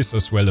dailies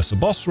as well as a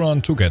boss run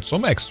to get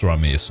some extra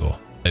meso.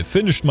 I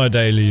finished my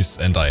dailies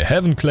and I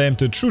haven't claimed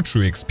the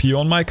Choo-Choo XP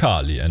on my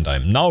Kali and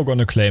I'm now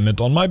gonna claim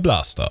it on my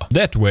blaster.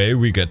 That way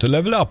we get a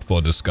level up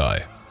for this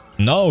guy.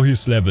 Now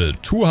he's level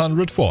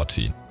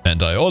 214.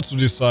 And I also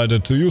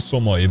decided to use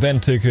some more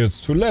event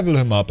tickets to level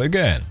him up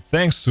again.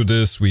 Thanks to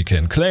this we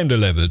can claim the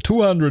level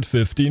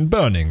 215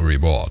 burning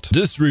reward.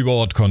 This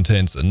reward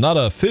contains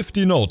another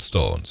 50 node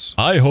stones.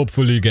 I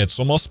hopefully get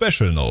some more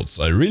special nodes.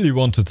 I really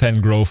want the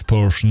 10 growth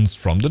potions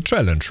from the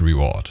challenge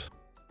reward.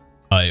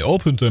 I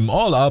opened them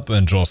all up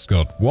and just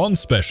got one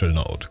special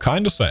node.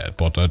 Kinda sad,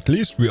 but at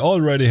least we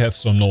already have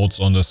some nodes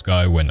on this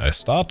guy when I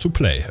start to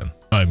play him.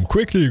 I'm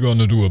quickly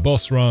gonna do a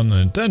boss run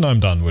and then I'm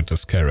done with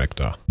this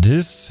character.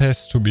 This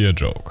has to be a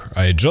joke.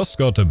 I just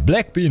got a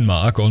black bean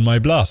mark on my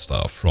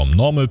blaster from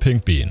normal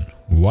pink bean.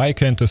 Why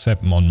can't this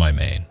happen on my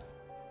main?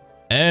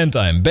 And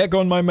I'm back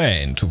on my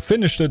main. To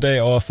finish the day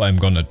off, I'm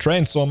gonna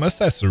train some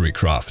accessory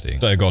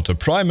crafting. I got a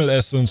primal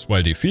essence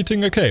while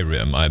defeating a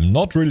Kyrium. I'm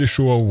not really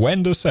sure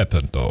when this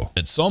happened though.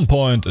 At some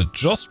point it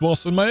just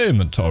was in my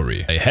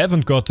inventory. I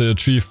haven't got the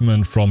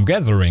achievement from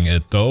gathering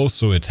it though,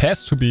 so it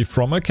has to be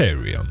from a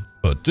Kyrium.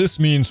 But this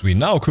means we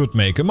now could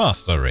make a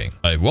master ring.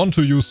 I want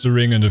to use the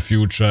ring in the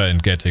future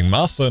and getting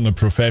master in a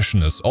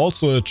profession is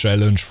also a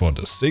challenge for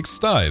the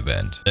 6-star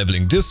event.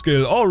 Leveling this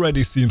skill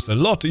already seems a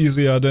lot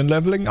easier than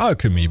leveling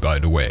alchemy by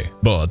the way.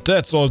 But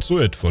that's also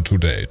it for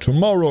today.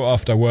 Tomorrow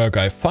after work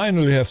I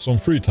finally have some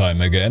free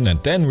time again and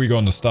then we're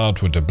gonna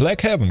start with the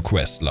Black Heaven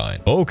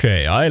questline.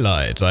 Okay, I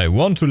lied. I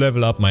want to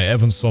level up my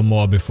Evans some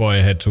more before I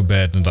head to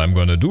bed and I'm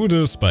gonna do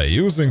this by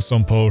using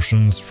some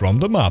potions from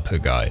the Maple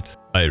guide.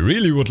 I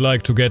really would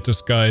like to get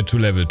this guy to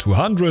level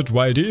 200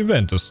 while the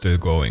event is still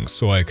going,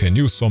 so I can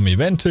use some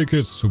event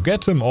tickets to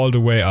get him all the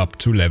way up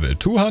to level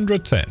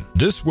 210.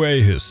 This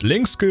way his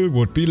link skill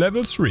would be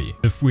level 3.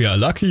 If we are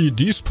lucky,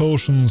 these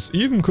potions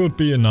even could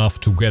be enough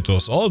to get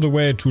us all the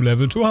way to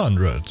level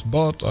 200,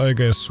 but I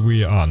guess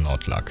we are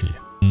not lucky.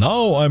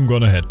 Now I'm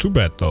gonna head to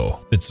bed though.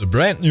 It's a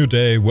brand new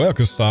day, work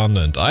is done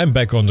and I'm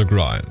back on the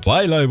grind.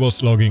 While I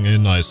was logging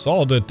in I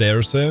saw that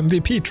there's a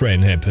MVP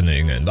train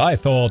happening and I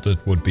thought it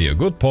would be a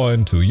good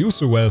point to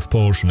use a wealth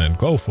potion and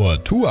go for a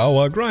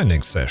 2-hour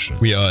grinding session.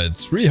 We are at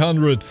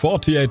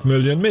 348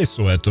 million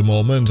meso at the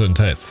moment and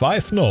have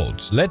 5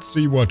 nodes. Let's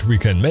see what we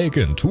can make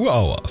in 2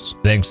 hours.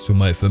 Thanks to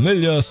my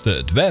familiars, the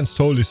advanced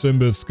holy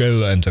symbol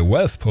skill and a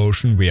wealth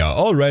potion we are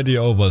already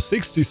over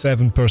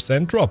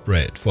 67% drop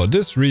rate. For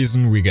this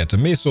reason we get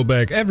a meso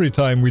back every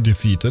time we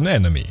defeat an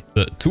enemy.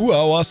 The 2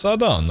 hours are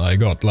done. I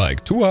got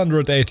like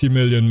 280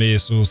 million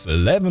mesos,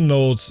 11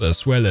 nodes,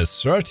 as well as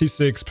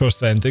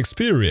 36%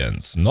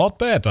 experience. Not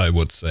bad, I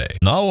would say.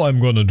 Now I'm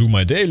gonna do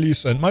my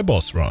dailies and my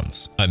boss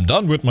runs. I'm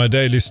done with my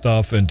daily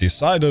stuff and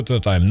decided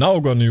that I'm now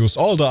gonna use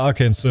all the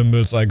arcane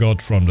symbols I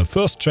got from the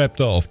first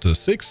chapter of the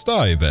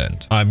 6-star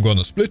event. I'm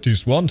gonna split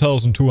these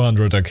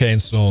 1200 arcane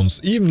stones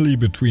evenly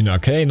between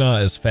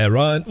Arcana,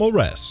 Esfera and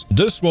Morass.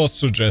 This was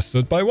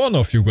suggested by one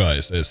of you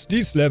guys, as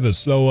these levels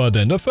slower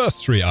than the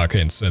first 3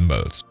 arcane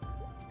symbols.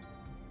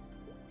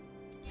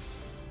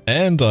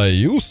 And I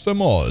used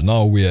them all.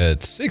 Now we're at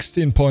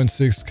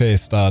 16.6k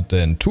start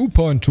and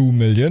 2.2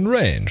 million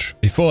range.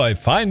 Before I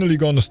finally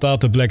gonna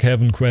start the Black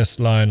Heaven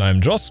questline,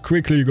 I'm just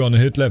quickly gonna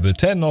hit level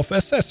 10 of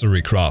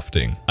accessory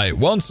crafting. I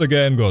once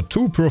again got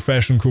 2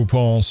 profession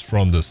coupons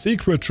from the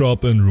secret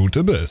shop in Root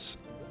Abyss.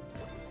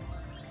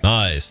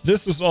 Nice,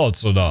 this is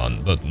also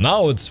done, but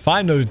now it's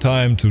finally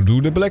time to do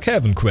the Black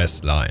Heaven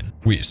questline.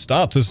 We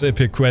start this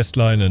epic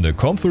questline in the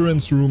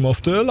conference room of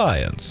the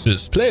Alliance.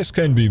 This place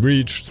can be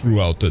reached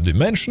throughout the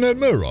dimensional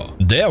mirror.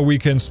 There we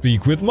can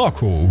speak with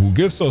Mako, who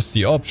gives us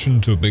the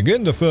option to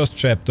begin the first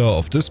chapter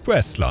of this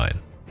questline.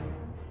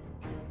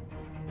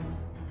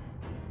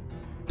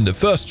 In the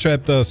first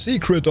chapter,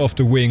 Secret of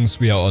the Wings,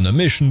 we are on a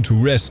mission to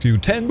rescue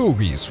 10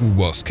 boogies who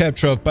was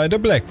captured by the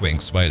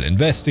Blackwings while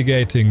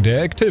investigating their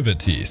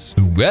activities.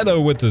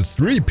 Together with the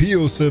 3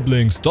 PO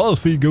siblings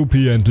Dolphy,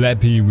 Guppy and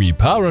Lappy, we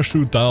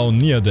parachute down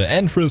near the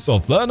entrance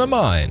of Werner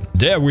Mine.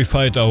 There we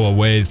fight our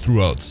way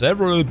throughout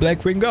several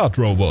Blackwing guard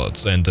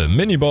robots and a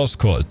mini-boss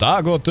called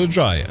Dagot the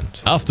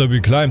Giant. After we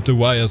climbed the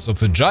wires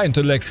of a giant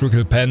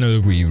electrical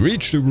panel, we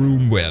reach the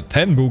room where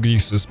 10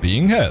 boogies is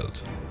being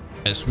held.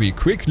 As we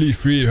quickly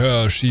free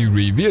her, she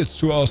reveals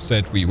to us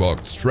that we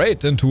walked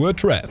straight into a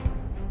trap.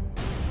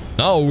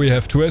 Now we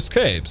have to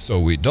escape,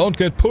 so we don't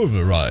get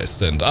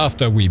pulverized, and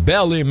after we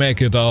barely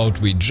make it out,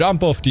 we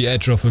jump off the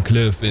edge of a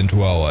cliff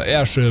into our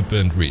airship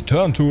and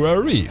return to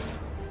our reef.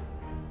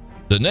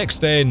 The next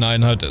day,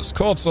 Neinhard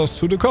escorts us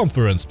to the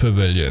conference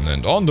pavilion,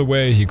 and on the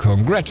way he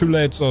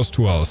congratulates us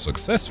to our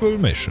successful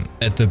mission.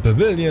 At the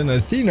pavilion,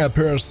 Athena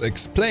Pierce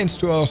explains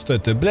to us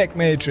that the Black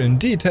Mage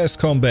indeed has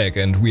come back,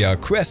 and we are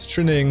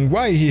questioning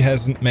why he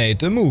hasn't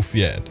made a move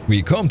yet.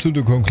 We come to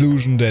the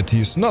conclusion that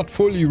he's not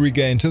fully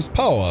regained his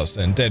powers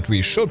and that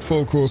we should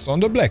focus on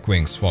the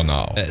Blackwings for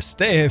now, as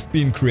they have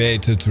been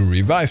created to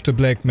revive the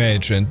Black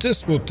Mage and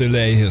this would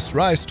delay his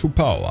rise to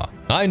power.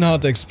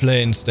 Neinhard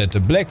explains that the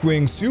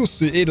Blackwings use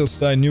the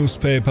Edelstein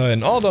newspaper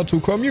in order to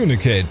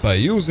communicate by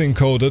using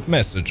coded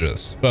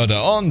messages. Further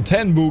on,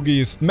 10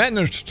 boogies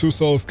managed to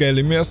solve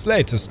Gelimir's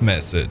latest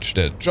message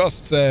that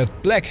just said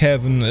Black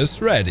Heaven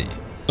is ready.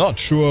 Not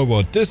sure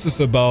what this is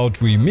about,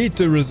 we meet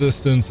the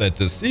Resistance at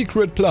the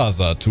secret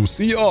plaza to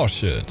see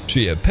Orchid.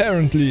 She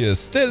apparently is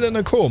still in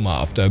a coma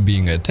after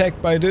being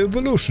attacked by the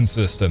evolution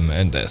system,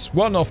 and as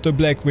one of the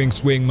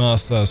Blackwing's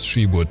wingmasters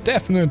she would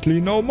definitely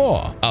know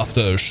more.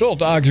 After a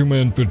short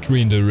argument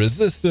between the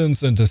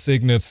Resistance and the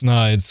Signet's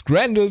Knights,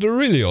 Grendel the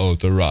Really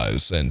Old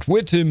arrives, and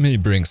with him he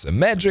brings a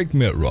magic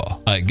mirror.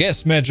 I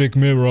guess magic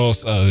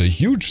mirrors are a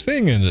huge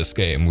thing in this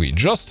game. We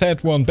just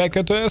had one back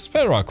at the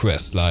Esfera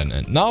questline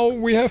and now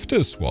we have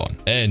this one.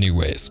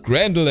 Anyways,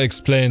 Grendel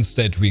explains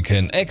that we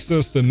can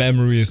access the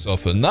memories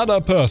of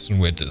another person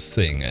with this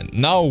thing, and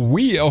now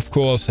we of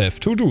course have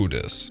to do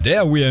this.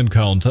 There we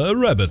encounter a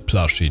rabbit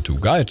plushie to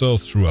guide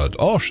us throughout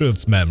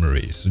Orchid's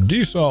memories.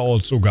 These are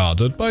also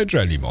guarded by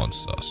jelly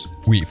monsters.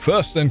 We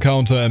first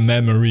encounter a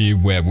memory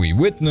where we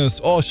witness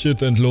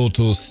Orchid and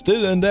Lotus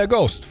still in their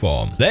ghost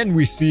form. Then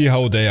we see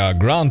how they are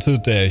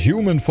granted their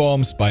human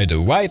forms by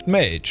the White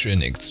Mage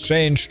in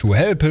exchange to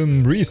help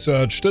him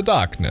research the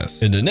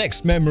darkness. In the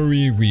next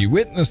memory we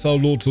witness how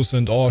Lotus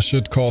and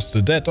Orchid caused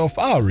the death of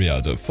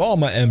Aria, the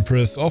former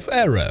Empress of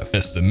Aref.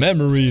 As the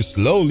memory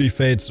slowly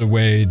fades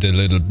away, the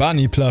little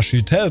bunny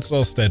plushie tells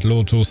us that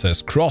Lotus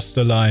has crossed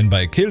the line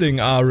by killing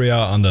Aria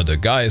under the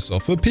guise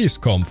of a peace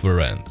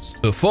conference.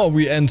 Before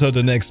we enter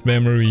the next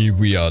memory,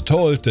 we are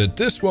told that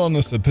this one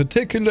is a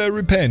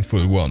particularly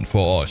painful one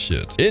for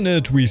Orchid. In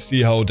it we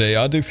see how they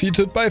are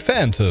defeated by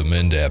Phantom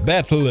in their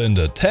battle in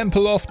the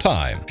Temple of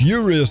Time.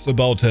 Furious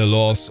about her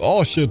loss,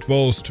 Orchid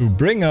vows to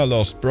bring her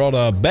lost brother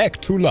back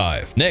to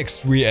life.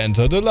 Next we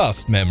enter the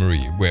last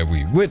memory, where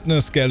we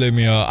witness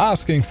Gelimir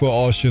asking for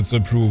Orchid's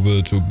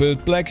approval to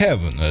build Black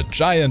Heaven, a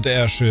giant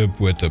airship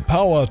with the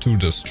power to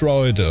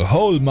destroy the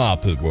whole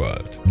Maple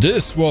world.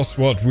 This was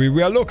what we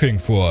were looking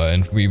for,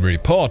 and we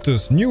report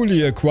this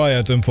newly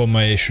acquired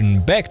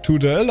information back to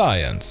the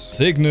Alliance.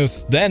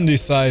 Cygnus then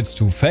decides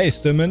to face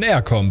them in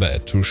air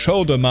combat to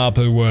show the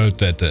Maple world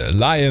that the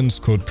Alliance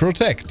could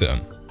protect them.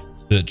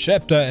 The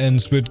chapter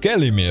ends with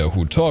Gelimir,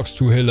 who talks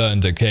to Hilla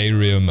and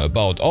Acarium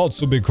about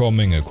also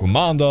becoming a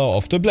commander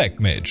of the Black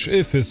Mage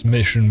if his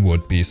mission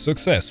would be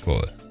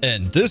successful.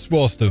 And this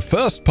was the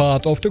first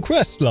part of the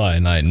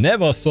questline. I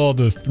never saw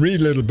the 3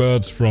 little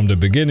birds from the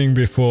beginning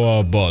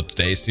before, but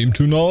they seem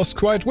to know us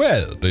quite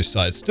well.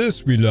 Besides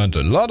this, we learned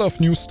a lot of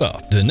new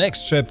stuff. The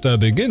next chapter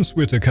begins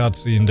with a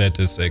cutscene that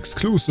is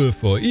exclusive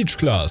for each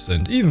class,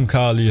 and even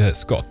Carly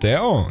has got their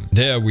own.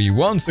 There we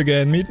once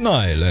again meet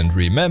Nile and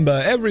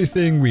remember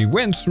everything we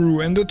went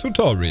through in the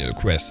tutorial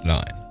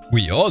questline.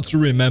 We also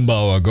remember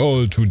our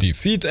goal to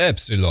defeat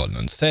Epsilon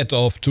and set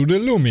off to the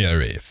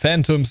Lumiere,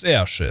 Phantom's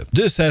airship.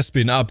 This has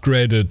been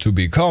upgraded to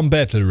become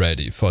battle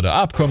ready for the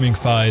upcoming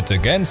fight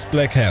against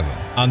Black Heaven.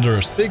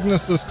 Under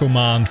Cygnus's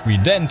command, we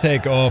then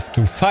take off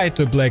to fight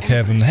the Black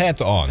Heaven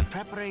head on. The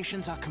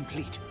preparations are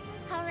complete.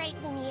 All right,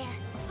 Lumiere,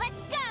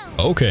 let's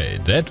go! Okay,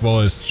 that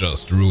voice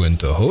just ruined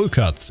the whole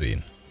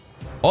cutscene.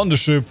 On the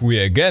ship we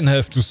again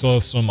have to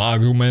solve some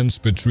arguments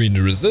between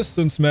the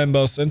Resistance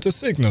members and the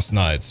Cygnus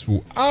Knights,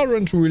 who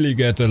aren't really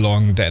get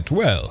along that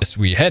well. As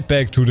we head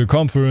back to the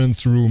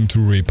conference room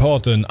to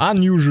report an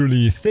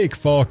unusually thick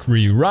fog,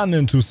 we run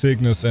into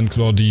Cygnus and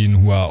Claudine,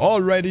 who are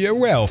already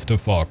aware of the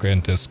fog,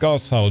 and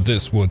discuss how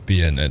this would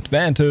be an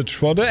advantage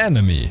for the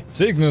enemy.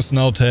 Cygnus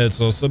now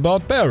tells us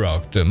about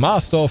Baroque, the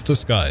Master of the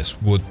Skies,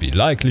 would be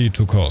likely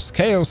to cause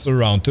chaos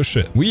around the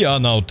ship. We are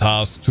now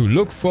tasked to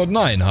look for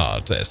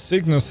Nineheart, as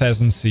Cygnus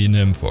hasn't seen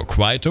him for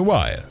quite a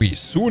while. We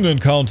soon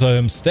encounter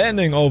him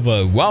standing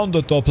over a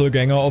wounded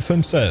doppelganger of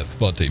himself,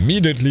 but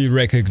immediately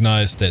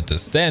recognize that the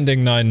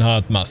standing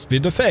Nineheart must be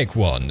the fake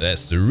one,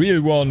 as the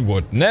real one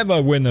would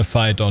never win a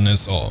fight on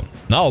his own.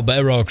 Now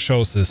Baroque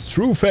shows his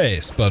true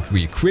face, but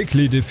we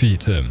quickly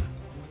defeat him.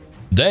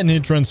 Then he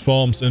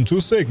transforms into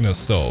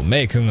Cygnus though,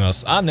 making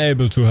us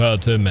unable to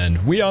hurt him,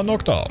 and we are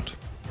knocked out.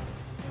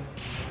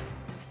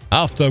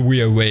 After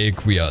we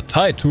awake, we are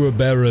tied to a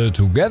barrel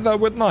together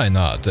with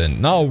Nineheart,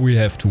 and now we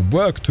have to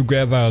work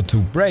together to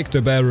break the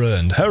barrel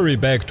and hurry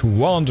back to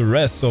warn the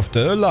rest of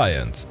the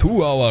Alliance.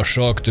 To our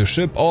shock, the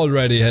ship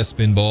already has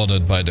been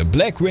boarded by the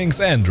Blackwing's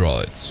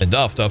androids. And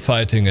after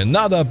fighting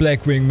another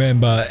Blackwing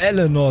member,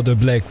 Eleanor the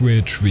Black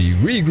Witch, we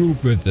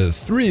regroup with the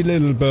 3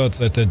 little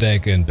birds at the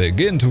deck and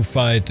begin to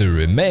fight the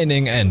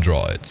remaining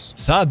androids.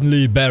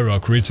 Suddenly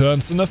Baroque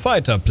returns in a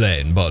fighter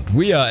plane, but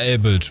we are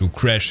able to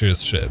crash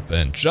his ship,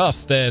 and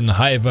just then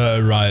Hiver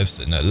arrives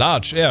in a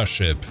large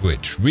airship,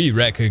 which we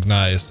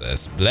recognize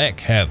as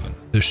Black Heaven.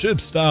 The ship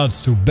starts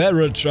to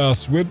barrage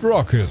us with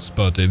rockets,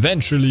 but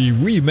eventually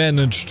we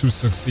manage to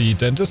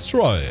succeed and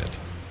destroy it.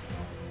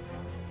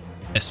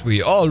 As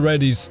we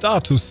already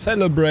start to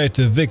celebrate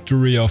the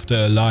victory of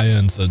the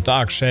Alliance, a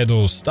dark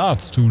shadow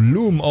starts to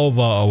loom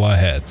over our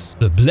heads.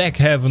 The Black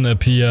Heaven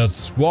appeared,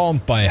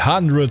 swarmed by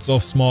hundreds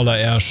of smaller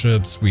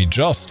airships we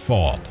just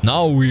fought.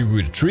 Now we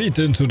retreat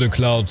into the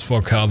clouds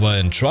for cover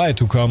and try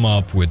to come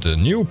up with a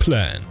new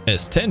plan.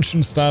 As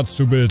tension starts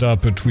to build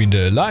up between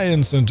the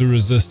Alliance and the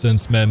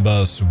Resistance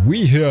members,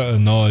 we hear a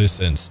noise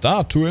and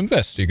start to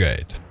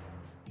investigate.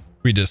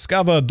 We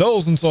discover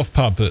dozens of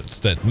puppets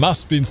that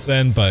must be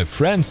sent by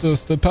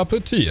Francis the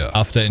puppeteer.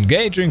 After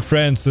engaging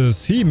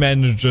Francis, he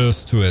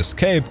manages to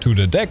escape to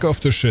the deck of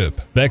the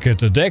ship. Back at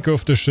the deck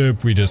of the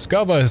ship, we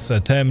discover his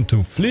attempt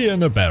to flee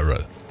in a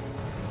barrel.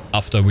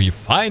 After we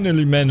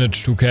finally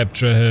manage to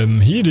capture him,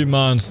 he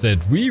demands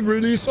that we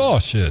release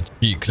Orchid.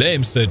 He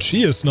claims that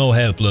she is now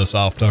helpless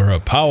after her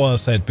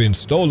powers had been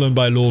stolen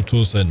by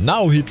Lotus, and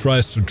now he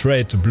tries to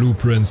trade the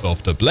blueprints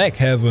of the Black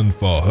Heaven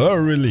for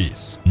her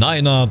release.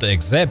 Nineheart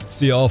accepts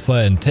the offer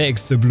and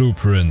takes the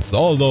blueprints,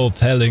 although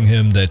telling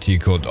him that he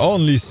could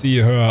only see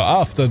her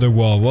after the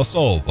war was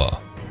over.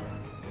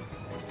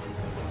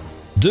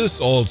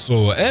 This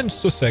also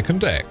ends the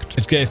second act.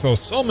 It gave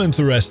us some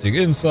interesting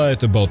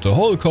insight about the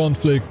whole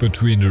conflict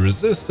between the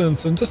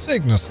Resistance and the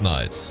Cygnus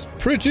Knights.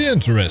 Pretty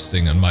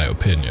interesting in my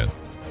opinion.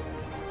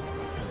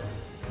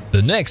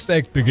 The next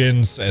act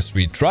begins as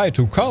we try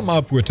to come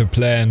up with a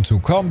plan to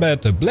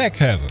combat the Black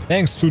Heaven.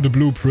 Thanks to the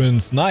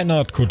blueprints,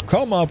 Nineheart could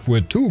come up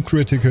with 2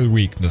 critical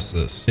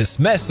weaknesses. His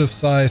massive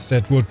size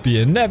that would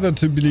be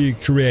inevitably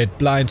create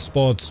blind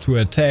spots to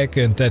attack,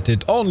 and that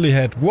it only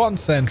had one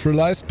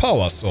centralized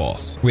power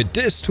source. With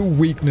these 2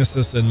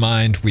 weaknesses in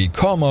mind, we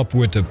come up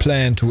with a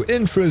plan to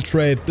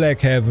infiltrate Black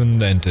Heaven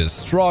and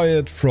destroy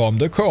it from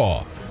the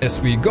core. As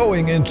we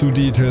going into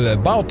detail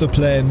about the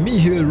plan,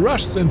 Michiel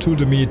rushes into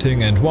the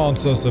meeting and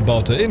warns us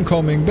about the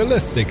incoming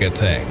ballistic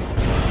attack.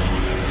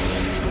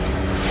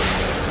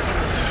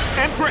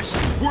 Empress,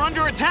 we're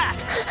under attack!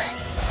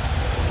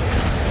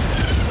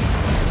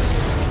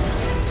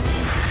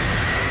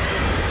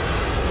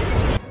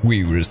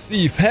 We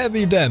receive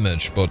heavy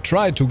damage, but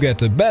try to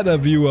get a better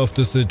view of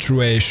the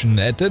situation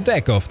at the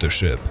deck of the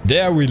ship.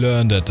 There we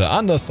learn that the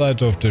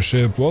underside of the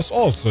ship was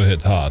also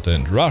hit hard,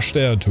 and rush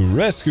there to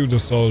rescue the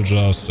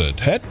soldiers that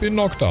had been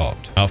knocked out.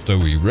 After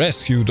we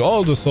rescued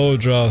all the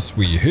soldiers,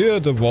 we hear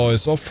the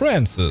voice of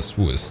Francis,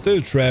 who is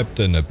still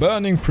trapped in a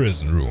burning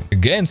prison room.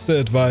 Against the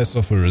advice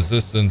of the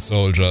Resistance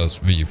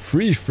soldiers, we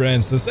free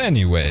Francis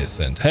anyways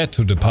and head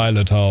to the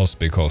pilot house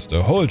because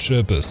the whole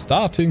ship is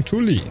starting to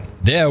lean.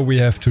 There we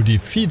have to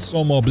defeat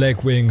some more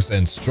Blackwings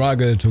and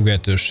struggle to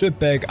get the ship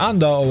back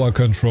under our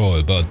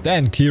control, but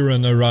then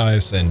Kieran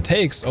arrives and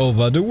takes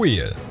over the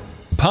wheel.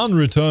 Upon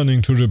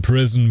returning to the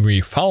prison, we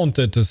found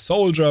that the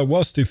soldier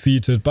was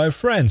defeated by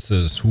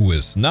Francis, who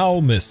is now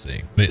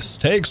missing.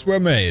 Mistakes were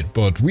made,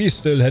 but we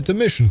still had a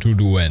mission to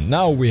do, and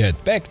now we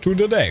head back to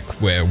the deck,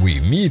 where we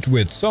meet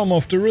with some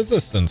of the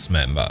resistance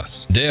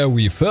members. There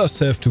we first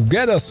have to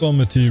gather some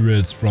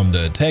materials from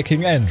the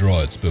attacking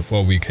androids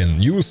before we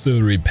can use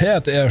the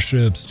repaired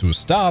airships to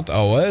start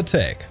our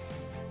attack.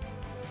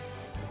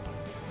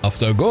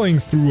 After going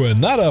through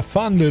another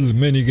fun little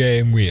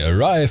minigame, we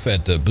arrive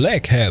at the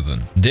Black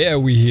Heaven. There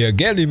we hear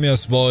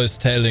Gelimir's voice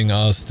telling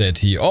us that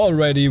he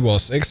already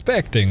was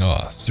expecting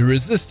us. The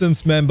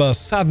resistance members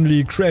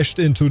suddenly crashed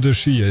into the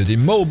shield,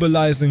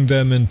 immobilizing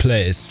them in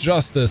place,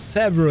 just as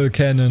several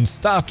cannons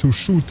start to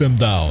shoot them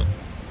down.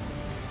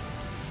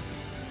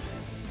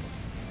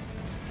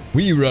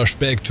 We rush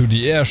back to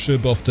the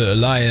airship of the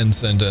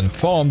Alliance and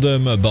inform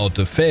them about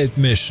the failed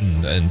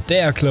mission, and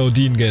there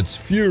Claudine gets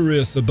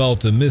furious about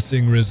the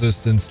missing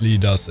resistance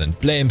leaders and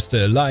blames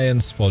the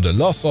Alliance for the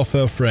loss of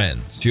her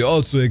friends. She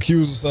also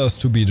accuses us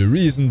to be the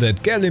reason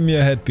that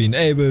Gelimir had been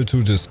able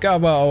to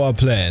discover our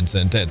plans,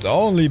 and that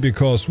only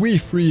because we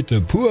freed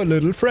the poor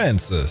little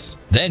Francis.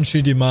 Then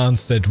she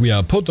demands that we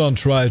are put on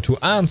trial to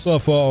answer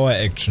for our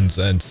actions,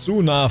 and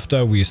soon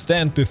after we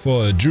stand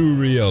before a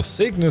jury of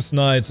Cygnus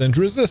Knights and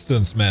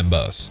resistance members.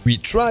 We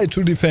try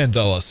to defend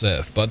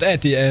ourselves, but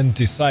at the end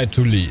decide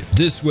to leave.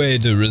 This way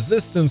the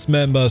resistance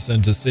members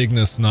and the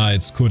Cygnus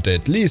Knights could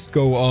at least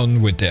go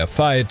on with their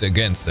fight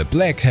against the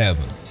Black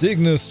Heaven.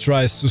 Cygnus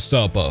tries to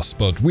stop us,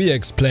 but we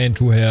explain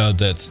to her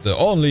that's the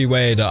only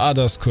way the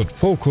others could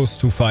focus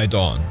to fight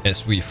on.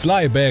 As we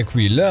fly back,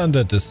 we learn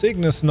that the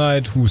Cygnus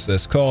Knight who's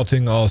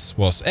escorting us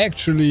was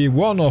actually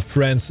one of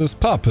Francis'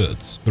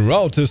 puppets.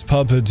 Throughout his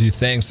puppet he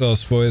thanks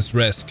us for his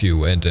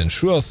rescue and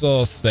assures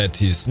us that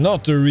he's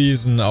not the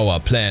reason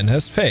our plan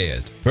has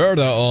failed.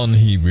 Further on,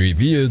 he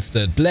reveals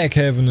that Black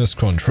Heaven is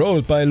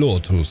controlled by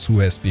Lotus, who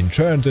has been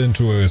turned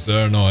into a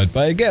Xernoid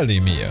by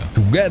Gelimir.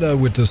 Together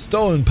with the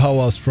stolen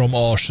powers from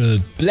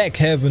Orchid, Black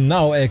Heaven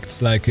now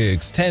acts like an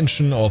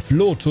extension of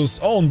Lotus'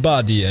 own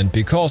body, and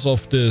because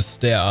of this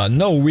there are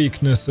no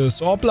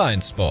weaknesses or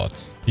blind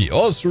spots. He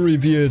also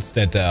reveals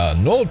that there are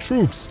no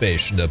troops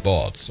stationed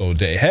aboard, so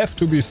they have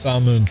to be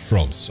summoned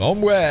from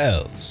somewhere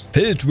else.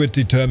 Filled with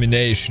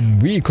determination,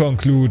 we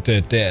conclude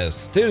that there is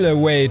still a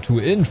way to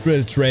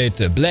infiltrate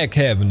the Black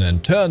Heaven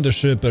and turn the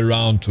ship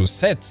around to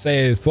set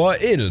sail for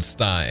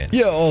Edelstein.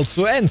 Here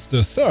also ends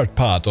the third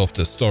part of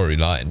the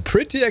storyline.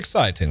 Pretty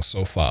exciting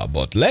so far,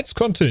 but let's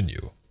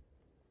continue.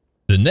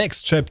 The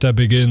next chapter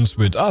begins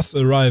with us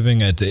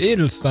arriving at the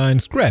Edelstein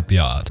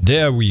scrapyard.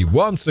 There we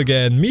once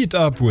again meet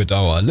up with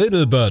our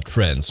little bird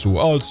friends, who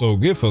also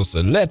give us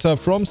a letter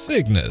from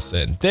Cygnus,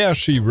 and there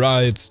she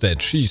writes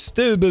that she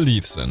still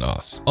believes in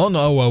us. On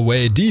our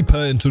way deeper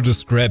into the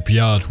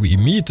scrapyard we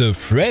meet a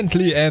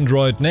friendly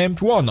android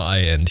named One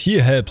Eye, and he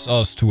helps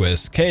us to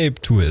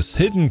escape to his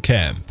hidden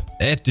camp.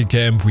 At the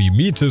camp we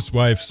meet his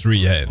wife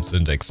Three Hands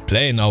and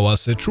explain our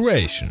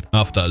situation.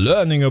 After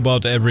learning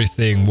about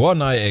everything,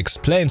 One Eye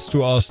explains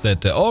to us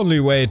that the only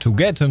way to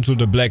get into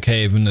the Black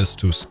Haven is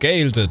to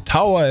scale the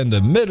tower in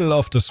the middle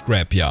of the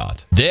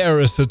scrapyard. There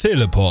is a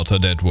teleporter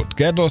that would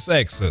get us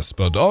access,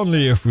 but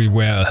only if we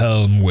wear a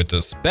helm with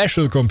a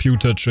special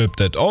computer chip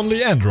that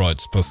only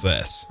androids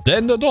possess.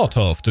 Then the daughter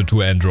of the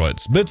two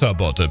androids,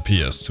 Bitterbot,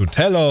 appears to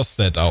tell us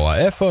that our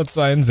efforts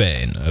are in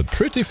vain. A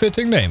pretty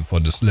fitting name for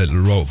this little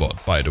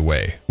robot, by the way.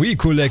 We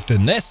collect the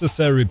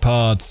necessary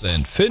parts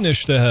and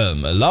finish the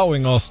helm,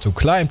 allowing us to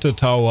climb the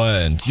tower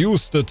and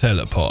use the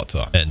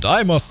teleporter. And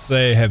I must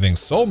say, having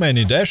so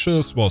many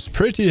dashes was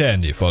pretty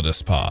handy for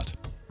this part.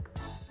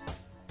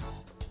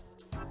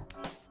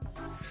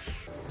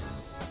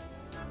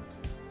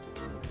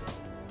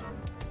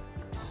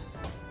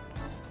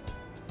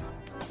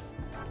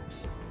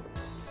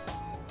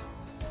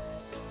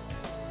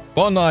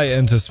 One Eye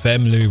and his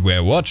family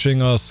were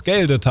watching us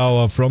scale the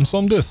tower from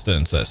some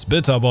distance, as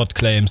Bitterbot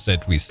claims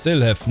that we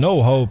still have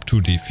no hope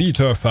to defeat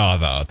her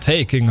father,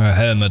 taking her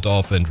helmet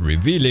off and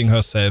revealing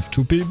herself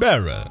to be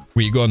Beryl.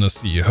 We gonna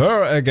see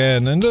her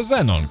again in the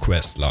Xenon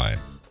questline.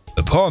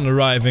 Upon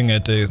arriving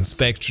at the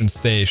inspection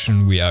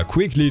station, we are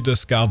quickly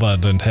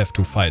discovered and have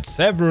to fight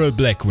several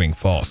Blackwing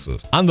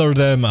forces. Under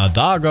them are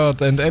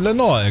Dargot and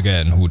Eleanor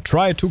again, who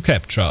try to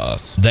capture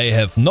us. They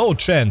have no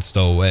chance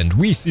though, and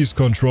we seize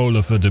control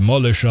of a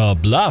demolisher,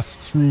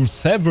 blast through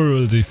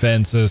several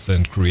defenses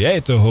and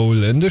create a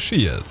hole in the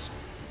shields.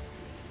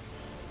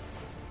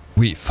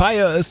 We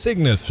fire a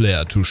signal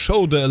flare to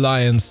show the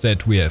Alliance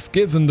that we have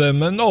given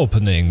them an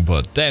opening,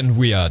 but then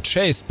we are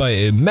chased by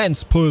an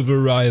immense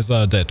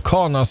pulverizer that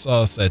corners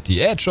us at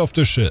the edge of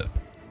the ship.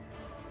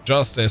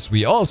 Just as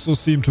we also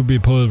seem to be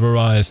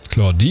pulverized,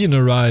 Claudine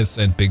arrives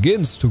and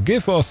begins to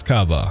give us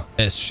cover.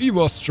 As she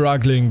was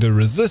struggling, the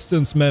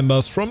resistance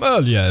members from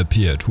earlier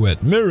appeared, who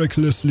had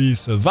miraculously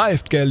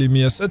survived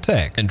Gelimir's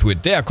attack, and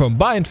with their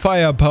combined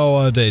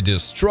firepower they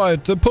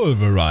destroyed the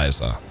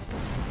pulverizer.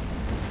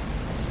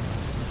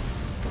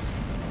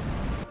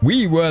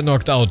 We were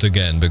knocked out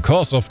again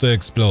because of the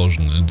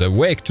explosion and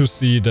awake to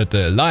see that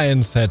the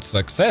Alliance had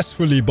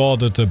successfully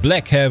boarded the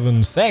Black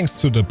Heaven thanks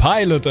to the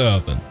pilot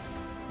Irvin.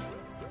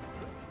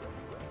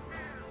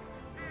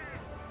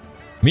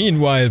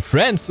 Meanwhile,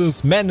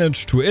 Francis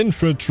managed to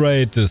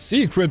infiltrate the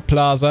secret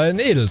plaza in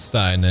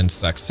Edelstein and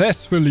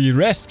successfully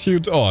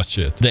rescued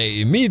Orchid.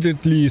 They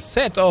immediately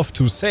set off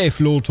to save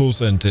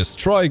Lotus and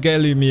destroy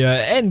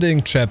Gallimir,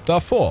 ending chapter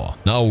 4.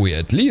 Now we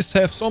at least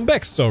have some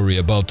backstory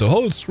about the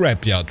whole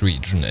scrapyard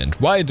region and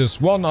why this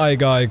one-eye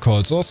guy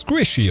calls us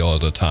Squishy all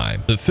the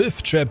time. The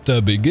 5th chapter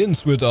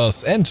begins with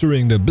us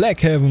entering the Black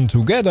Heaven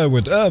together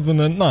with Irvin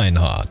and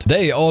Nineheart.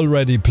 They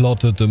already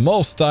plotted the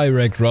most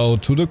direct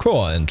route to the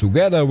core, and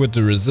together with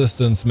the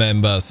Resistance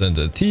members and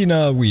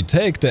Athena, we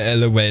take the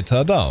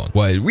elevator down.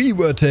 While we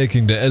were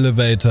taking the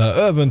elevator,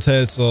 Irvin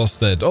tells us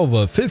that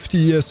over 50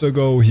 years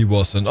ago he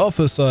was an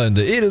officer in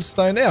the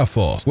Edelstein Air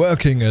Force,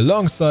 working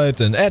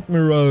alongside an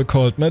admiral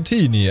called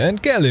Martini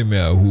and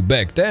Gallimir, who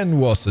back then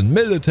was a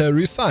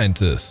military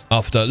scientist.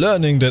 After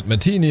learning that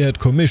Martini had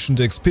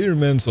commissioned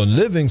experiments on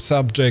living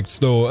subjects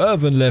though,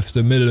 Irvin left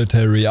the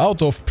military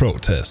out of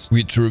protest.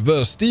 We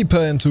traverse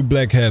deeper into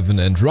Black Heaven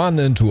and run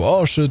into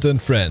Orchid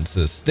and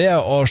Francis. There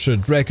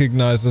Orchid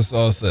recognizes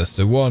us as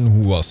the one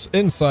who was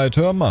inside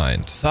her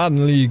mind.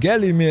 Suddenly,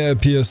 Gallimir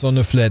appears on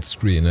a flat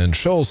screen and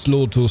shows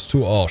Lotus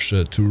to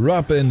Orchid to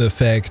rub in the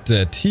fact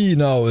that he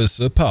now is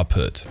a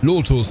puppet.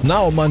 Lotus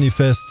now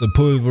manifests a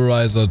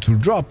pulverizer to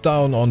drop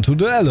down onto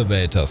the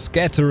elevator,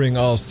 scattering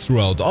us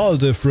throughout all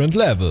different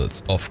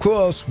levels. Of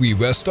course, we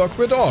were stuck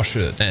with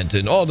Orchid, and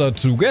in order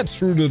to get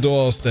through the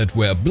doors that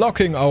were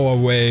blocking our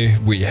way,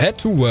 we had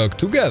to work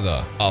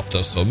together.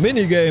 After some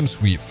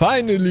minigames, we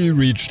finally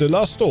reached the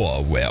last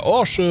door, where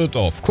Orchid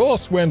of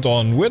course went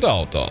on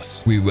without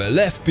us. We were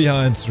left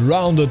behind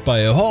surrounded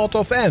by a horde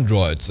of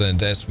androids,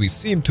 and as we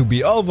seemed to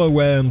be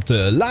overwhelmed,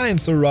 the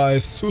Alliance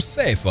arrives to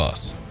save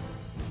us.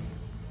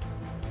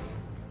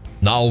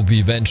 Now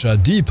we venture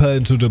deeper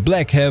into the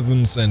Black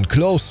Heavens, and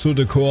close to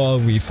the core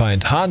we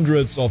find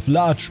hundreds of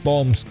large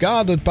bombs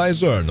guarded by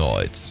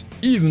Xernoids.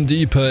 Even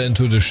deeper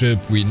into the ship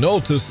we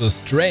notice a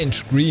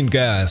strange green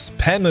gas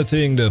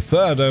permeating the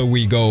further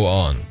we go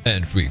on,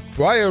 and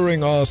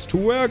requiring us to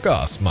wear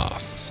gas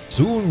masks.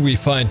 Soon we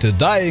find the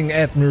dying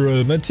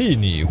Admiral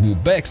Martini, who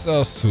begs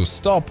us to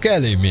stop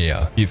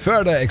Gallimir. He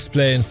further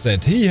explains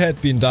that he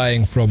had been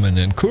dying from an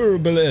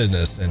incurable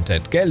illness and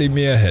that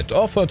Gallimir had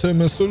offered him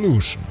a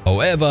solution.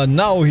 However,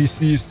 now he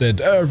sees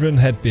that Irvin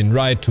had been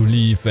right to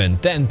leave and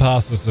then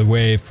passes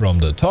away from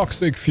the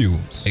toxic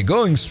fumes. By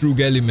going through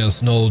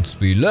Gallimir's notes,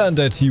 we learn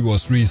that he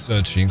was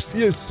researching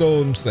seal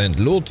stones and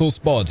Lotus'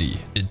 body.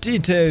 It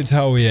detailed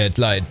how he had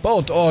lied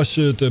both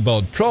Orchid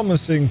about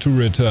promising to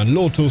return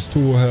Lotus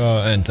to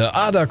her and the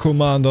other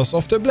commanders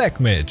of the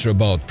Black Mage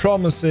about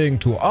promising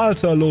to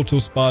alter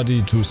Lotus'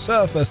 body to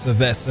serve as a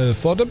vessel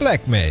for the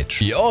Black Mage.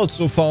 He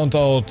also found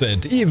out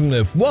that even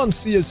if one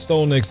seal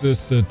stone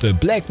existed, the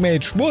Black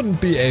Mage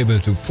wouldn't be able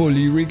to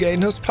fully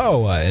regain his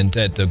power, and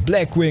that the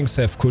Black Wings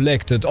have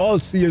collected all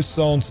seal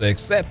stones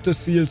except the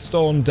seal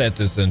stone that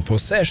is in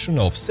possession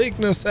of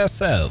Cygnus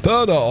herself.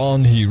 Further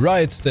on, he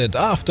writes that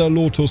after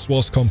Lotus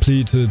was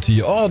completed,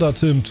 he ordered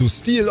him to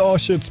steal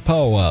Orchid's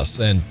powers,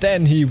 and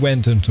then he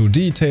went into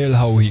detail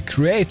how he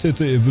created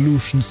the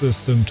evolution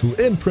system to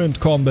imprint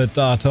combat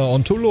data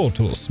onto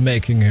Lotus,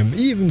 making him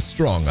even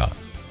stronger.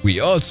 We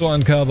also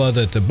uncover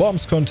that the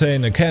bombs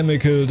contain a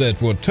chemical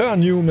that would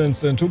turn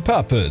humans into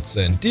puppets,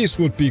 and these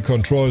would be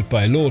controlled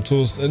by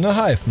Lotus in a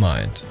hive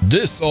mind.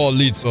 This all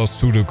leads us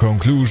to the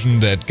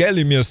conclusion that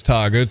Gallimir's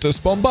target is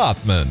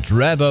bombardment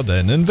rather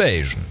than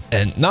invasion.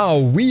 And now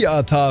we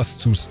are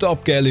tasked to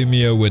stop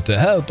Gallimir with the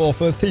help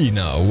of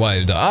Athena,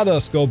 while the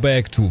others go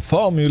back to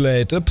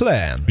formulate a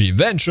plan. We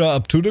venture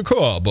up to the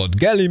core, but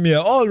Gallimir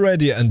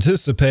already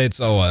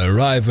anticipates our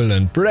arrival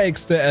and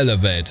breaks the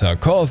elevator,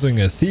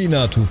 causing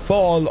Athena to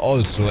fall,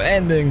 also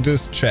ending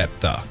this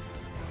chapter.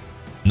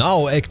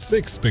 Now Act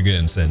 6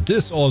 begins, and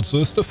this also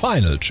is the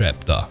final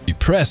chapter. We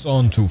press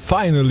on to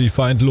finally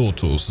find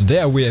Lotus.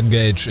 There we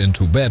engage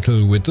into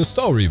battle with the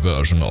story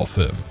version of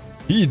him.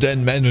 He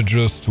then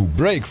manages to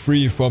break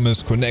free from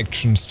his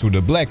connections to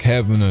the Black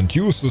Heaven and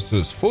uses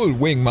his full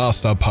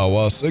Wingmaster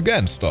powers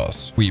against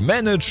us. We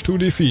manage to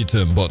defeat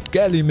him, but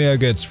Gallimir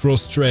gets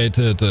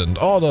frustrated and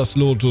orders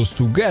Lotus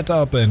to get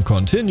up and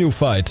continue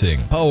fighting,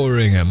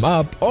 powering him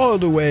up all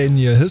the way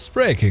near his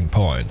breaking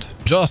point.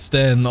 Just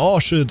then,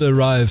 Orchid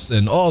arrives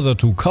in order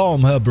to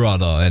calm her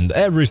brother, and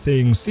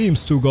everything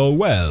seems to go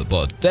well,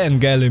 but then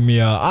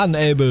Gallimir,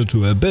 unable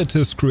to abit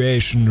his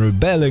creation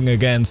rebelling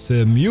against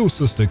him,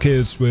 uses the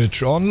kill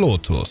switch on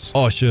Lotus.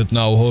 Orchid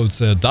now holds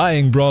her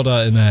dying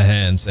brother in her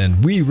hands,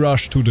 and we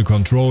rush to the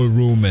control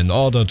room in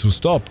order to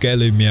stop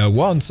Gallimir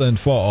once and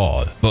for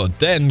all. But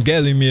then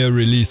Gallimir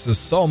releases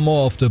some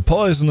more of the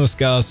poisonous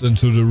gas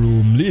into the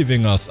room,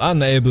 leaving us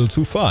unable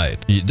to fight.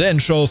 He then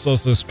shows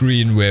us a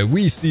screen where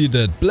we see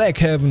that Black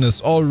Heaven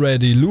is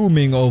already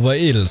looming over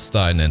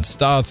Edelstein and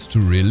starts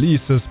to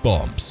release his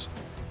bombs.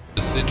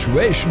 The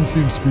situation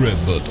seems grim,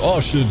 but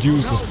Orchid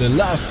uses the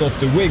last of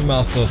the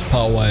Wingmaster's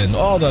power in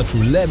order to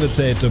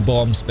levitate the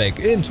bombs back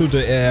into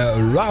the air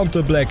around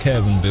the Black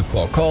Heaven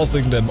before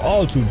causing them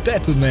all to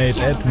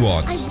detonate at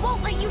once. I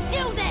won't let you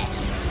do this!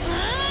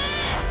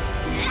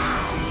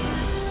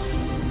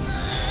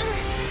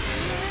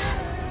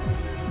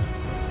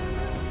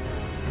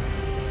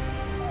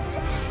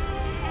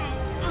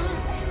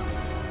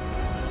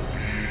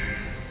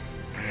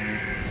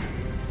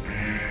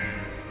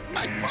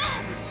 My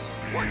bombs!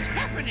 What's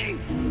happening?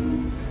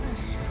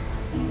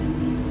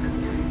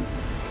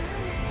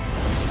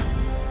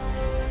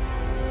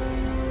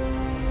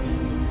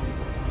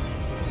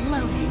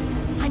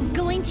 Lotus, I'm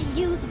going to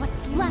use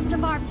what's left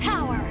of our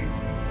power.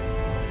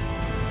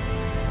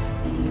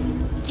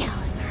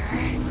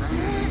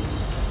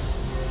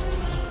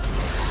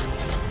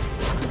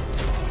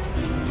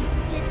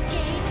 This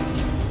game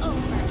is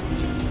over.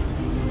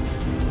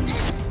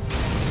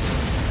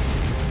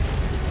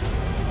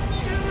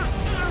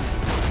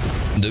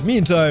 In the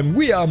meantime,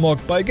 we are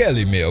mocked by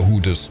Gallimir,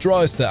 who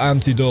destroys the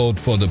antidote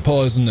for the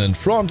poison in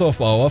front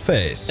of our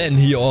face. Then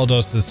he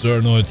orders his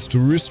Zernoids to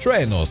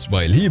restrain us,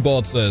 while he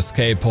boards the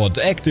escape pod,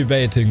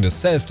 activating the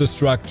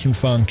self-destruction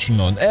function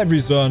on every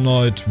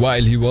Zernoid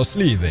while he was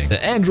leaving.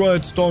 The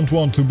androids don't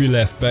want to be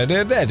left by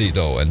their daddy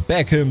though, and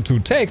beg him to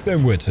take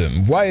them with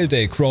him, while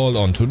they crawl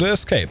onto the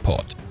escape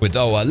pod. With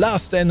our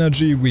last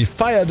energy, we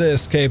fire the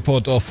escape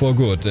pod off for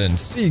good and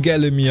see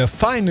Gallimir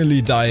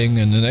finally dying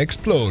in an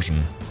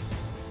explosion.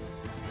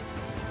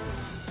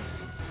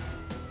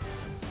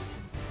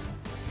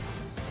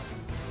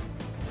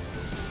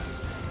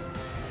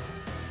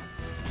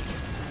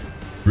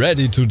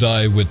 Ready to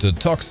die with the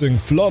toxin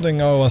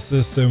flooding our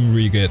system,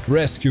 we get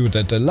rescued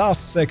at the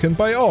last second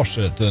by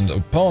Orchid, and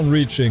upon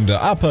reaching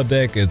the upper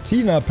deck, a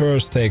Tina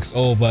purse takes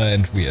over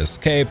and we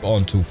escape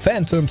onto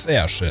Phantom's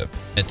airship.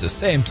 At the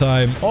same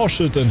time,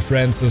 Orchid and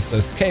Francis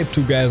escape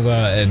together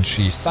and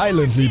she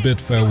silently bid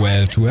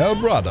farewell to her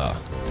brother.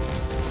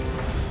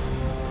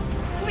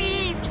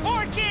 Please,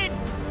 Orchid!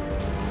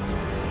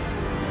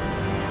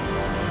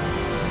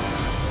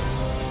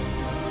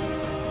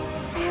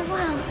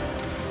 Farewell,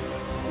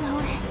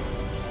 Lotus.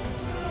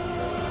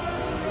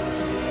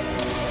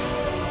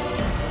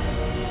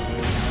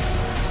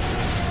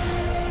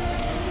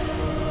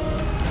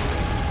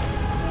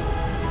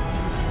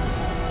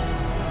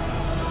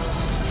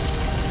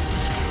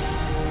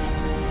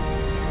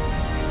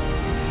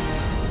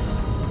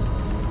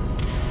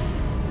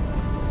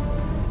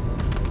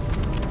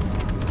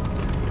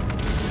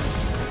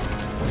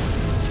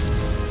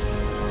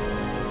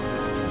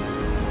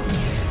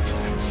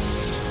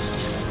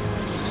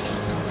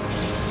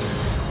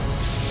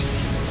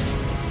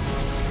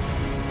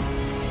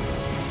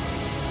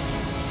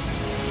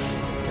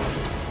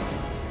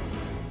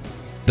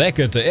 Back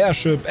at the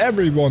airship,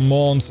 everyone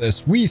mourns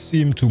as we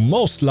seem to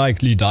most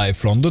likely die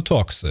from the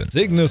toxin.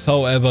 Cygnus,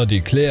 however,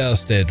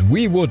 declares that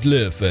we would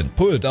live and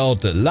pulled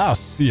out the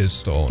last seal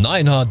stone.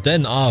 Neinhard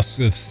then asks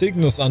if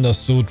Cygnus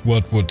understood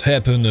what would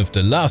happen if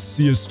the last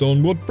seal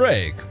stone would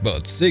break,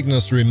 but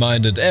Cygnus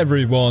reminded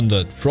everyone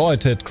that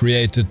Freud had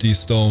created these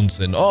stones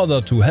in order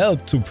to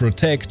help to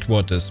protect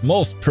what is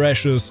most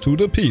precious to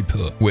the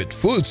people. With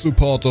full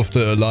support of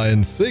the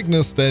Alliance,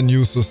 Cygnus then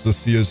uses the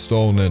seal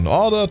stone in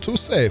order to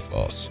save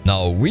us.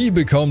 Now we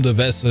become the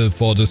vessel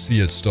for the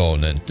seal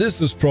stone, and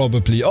this is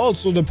probably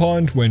also the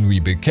point when we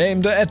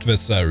became the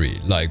adversary,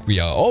 like we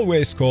are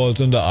always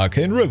called in the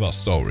Arcane River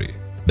story.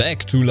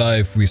 Back to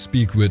life, we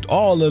speak with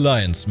all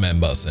Alliance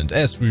members, and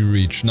as we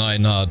reach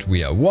Neinhard,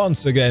 we are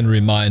once again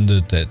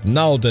reminded that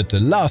now that the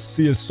last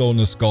seal stone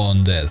is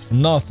gone, there's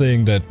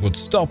nothing that would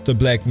stop the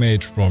Black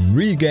Mage from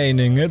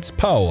regaining its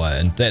power,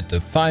 and that the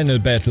final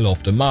battle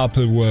of the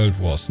Maple world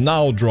was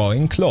now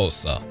drawing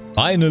closer.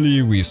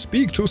 Finally, we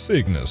speak to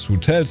Cygnus, who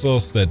tells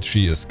us that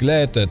she is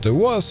glad that the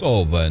war is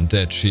over and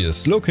that she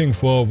is looking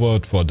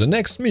forward for the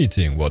next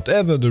meeting,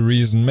 whatever the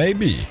reason may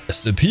be.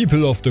 As the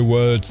people of the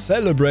world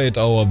celebrate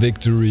our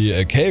victory,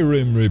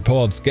 Akarim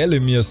reports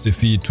Gallimir's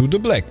defeat to the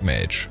Black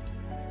Mage.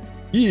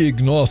 He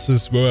ignores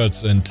his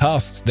words and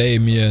tasks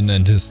Damien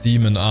and his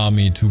demon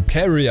army to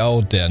carry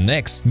out their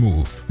next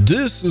move.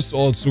 This is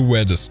also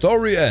where the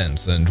story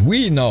ends, and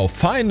we now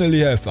finally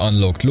have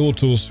unlocked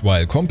Lotus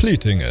while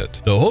completing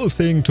it. The whole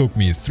thing took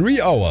me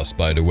 3 hours,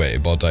 by the way,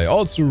 but I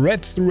also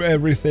read through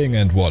everything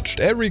and watched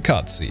every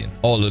cutscene.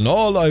 All in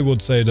all, I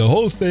would say the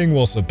whole thing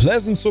was a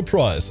pleasant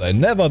surprise. I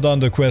never done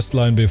the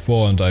questline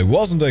before and I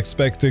wasn't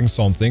expecting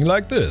something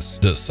like this.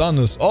 The sun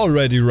is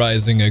already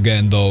rising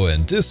again though,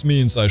 and this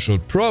means I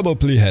should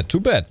probably head to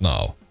bed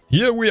now.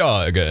 Here we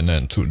are again,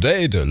 and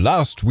today the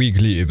last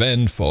weekly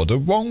event for the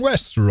Wong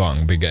West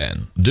run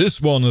began.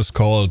 This one is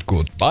called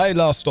Goodbye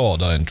Last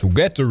Order, and to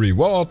get the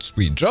rewards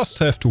we just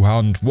have to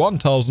hunt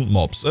 1000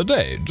 mobs a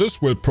day.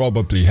 This will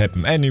probably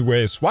happen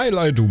anyways while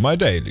I do my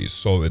dailies,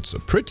 so it's a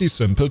pretty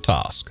simple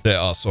task. There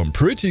are some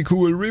pretty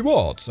cool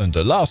rewards, and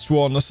the last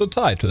one is a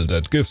title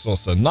that gives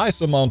us a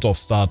nice amount of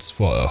stats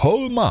for a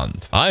whole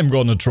month. I'm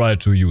gonna try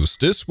to use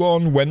this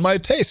one when my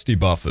tasty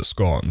buff is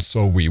gone,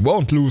 so we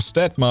won't lose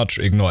that much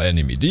ignore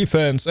enemy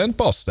defense and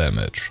boss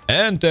damage.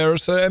 And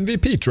there's a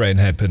MVP train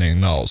happening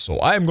now, so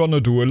I'm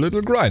gonna do a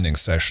little grinding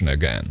session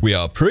again. We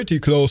are pretty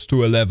close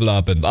to a level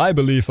up and I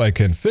believe I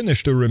can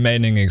finish the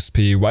remaining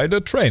XP while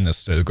the train is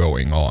still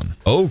going on.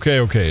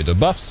 Okay, the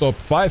buff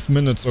stopped 5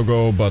 minutes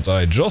ago, but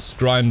I just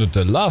grinded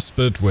the last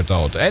bit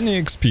without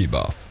any XP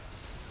buff.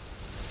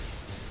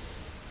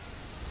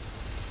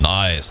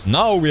 Nice,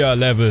 now we are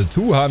level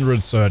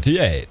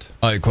 238.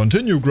 I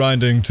continue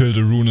grinding till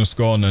the rune is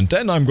gone and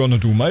then I'm gonna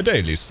do my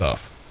daily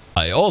stuff.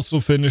 I also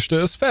finished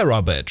the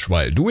Esfera badge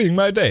while doing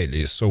my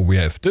dailies, so we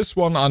have this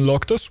one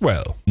unlocked as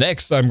well.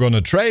 Next I'm gonna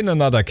train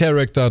another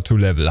character to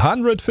level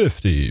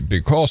 150,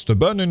 because the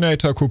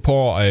Burninator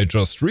coupon I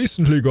just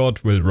recently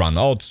got will run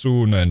out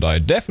soon and I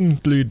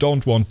definitely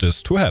don't want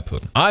this to happen.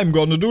 I'm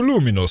gonna do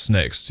Luminous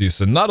next.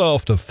 He's another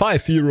of the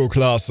 5 hero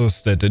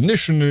classes that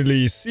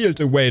initially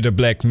sealed away the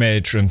Black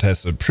Mage and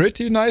has a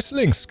pretty nice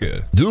link skill.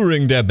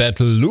 During their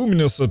battle,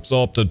 Luminous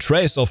absorbed a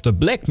trace of the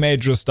Black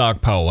Mage's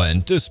dark power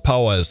and this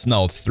power is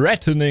now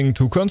threatening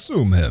to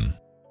consume him.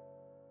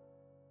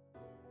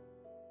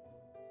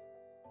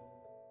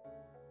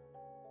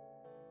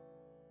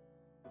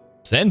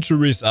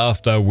 Centuries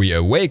after, we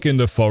awake in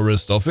the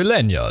forest of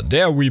Ilenia.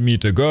 There we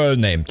meet a girl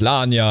named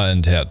Lania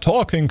and her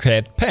talking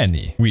cat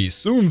Penny. We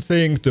soon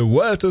think the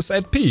world is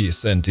at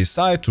peace and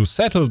decide to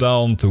settle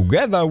down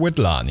together with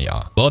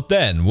Lania. But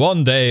then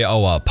one day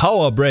our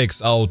power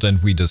breaks out and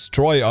we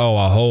destroy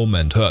our home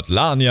and hurt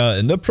Lania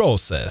in the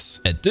process.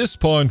 At this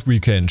point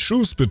we can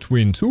choose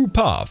between two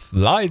paths,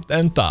 light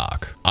and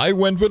dark. I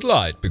went with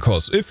light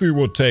because if we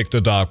would take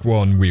the dark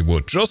one we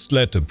would just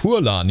let the poor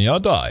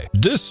Lania die.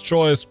 This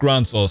choice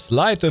grants us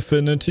light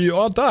affinity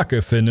or dark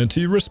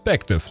affinity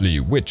respectively,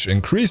 which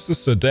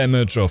increases the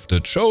damage of the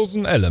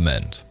chosen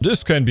element.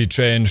 This can be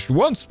changed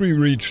once we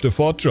reach the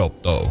 4th job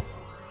though.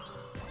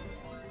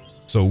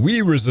 So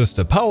we resist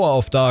the power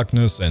of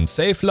darkness and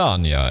save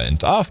Lania,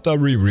 and after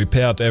we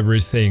repaired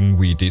everything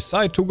we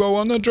decide to go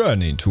on a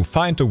journey to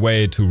find a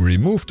way to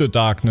remove the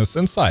darkness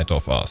inside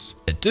of us.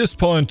 At this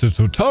point the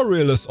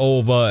tutorial is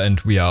over and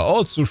we are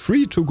also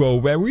free to go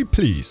where we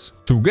please.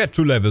 To get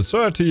to level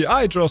 30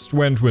 I just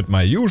went with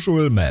my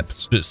usual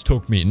maps. This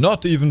took me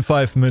not even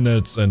 5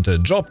 minutes and the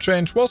job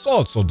change was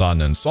also done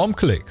in some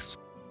clicks.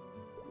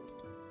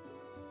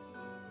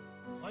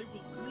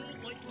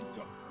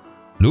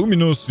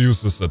 Luminous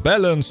uses a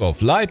balance of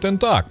light and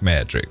dark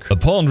magic.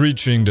 Upon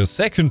reaching the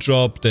 2nd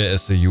job there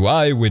is a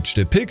UI which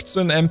depicts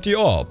an empty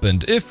orb,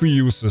 and if we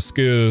use the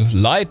skill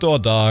light or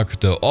dark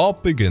the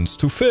orb begins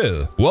to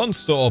fill.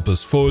 Once the orb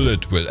is full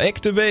it will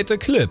activate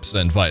Eclipse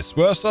and vice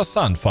versa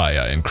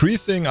Sunfire,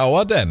 increasing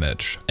our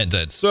damage. And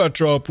at 3rd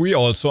job we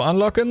also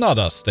unlock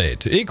another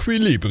state,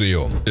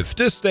 Equilibrium. If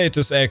this state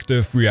is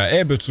active we are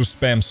able to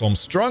spam some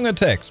strong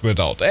attacks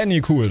without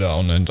any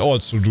cooldown and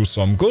also do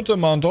some good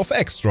amount of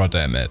extra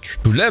damage.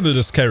 To level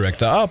this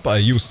character up I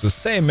used the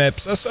same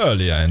maps as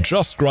earlier and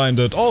just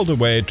grinded all the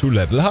way to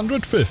level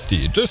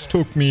 150. This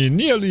took me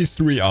nearly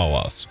 3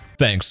 hours.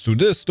 Thanks to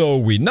this though,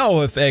 we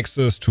now have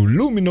access to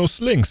Luminous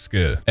Link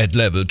skill. At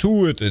level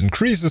 2 it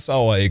increases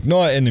our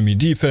ignore enemy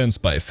defense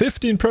by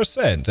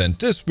 15% and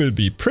this will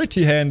be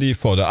pretty handy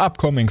for the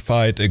upcoming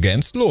fight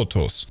against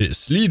Lotus.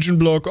 His Legion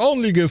block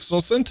only gives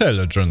us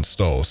intelligence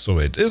though, so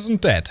it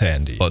isn't that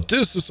handy. But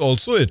this is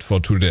also it for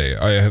today.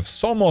 I have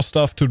some more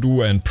stuff to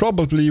do and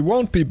probably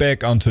won't be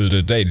back until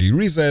the daily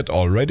reset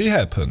already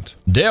happened.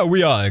 There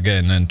we are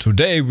again, and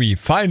today we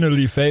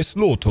finally face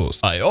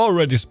Lotus. I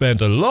already spent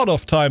a lot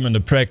of time in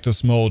the practice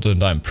mode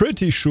and I'm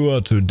pretty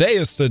sure today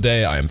is the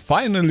day I'm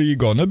finally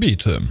gonna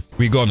beat him.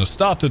 We're gonna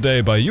start the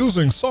day by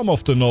using some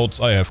of the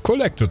notes I have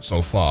collected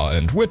so far,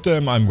 and with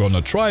them I'm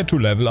gonna try to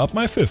level up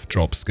my 5th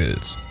job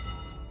skills.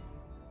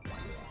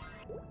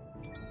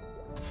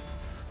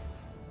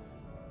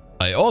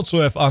 I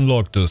also have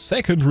unlocked the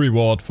 2nd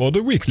reward for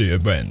the weekly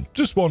event.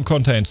 This one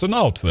contains an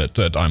outfit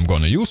that I'm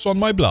gonna use on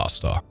my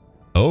blaster.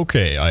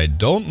 Okay, I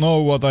don't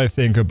know what I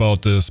think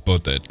about this,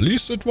 but at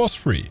least it was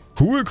free.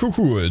 Cool,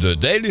 the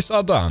dailies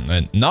are done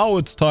and now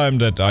it's time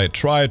that I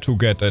try to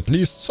get at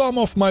least some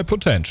of my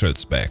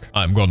potentials back.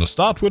 I'm gonna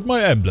start with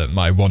my emblem.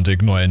 I want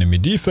ignore enemy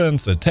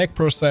defense, attack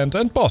percent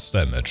and boss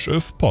damage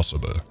if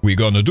possible. We're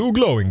gonna do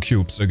glowing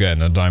cubes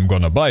again and I'm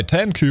gonna buy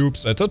 10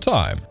 cubes at a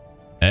time.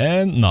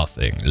 And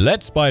nothing.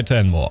 Let's buy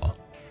 10 more.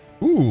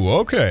 Ooh,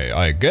 okay,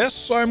 I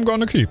guess I'm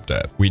gonna keep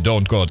that. We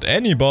don't got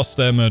any boss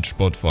damage,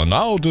 but for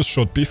now this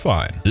should be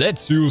fine.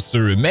 Let's use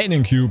the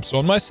remaining cubes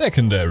on my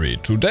secondary.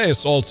 Today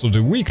is also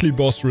the weekly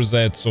boss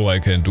reset, so I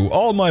can do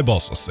all my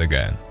bosses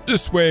again.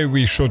 This way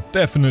we should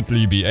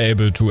definitely be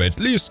able to at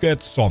least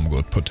get some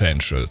good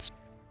potentials.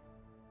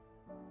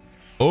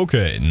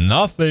 Okay,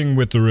 nothing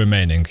with the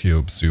remaining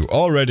cubes. You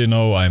already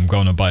know I'm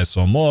gonna buy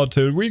some more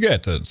till we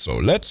get it, so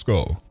let's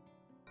go.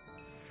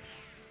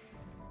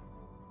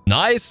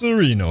 Nice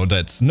Reno,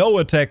 that's no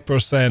attack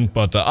percent,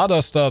 but the other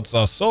stats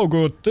are so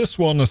good, this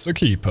one is a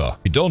keeper.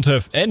 We don't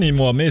have any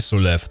more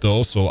meso left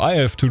though, so I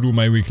have to do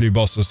my weekly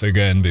bosses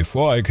again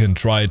before I can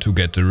try to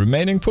get the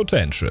remaining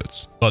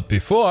potentials. But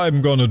before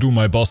I'm gonna do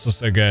my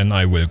bosses again,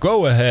 I will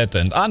go ahead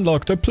and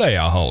unlock the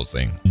player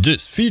housing.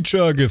 This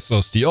feature gives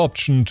us the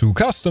option to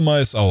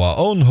customize our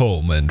own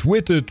home, and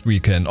with it we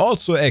can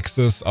also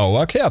access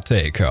our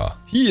caretaker.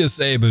 He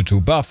is able to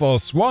buff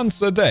us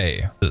once a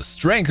day. The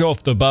strength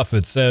of the buff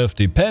itself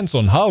depends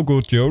on how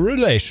good your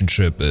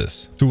relationship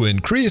is. To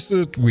increase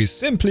it, we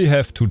simply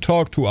have to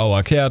talk to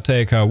our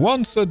caretaker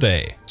once a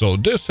day. So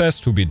this has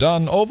to be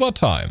done over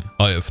time.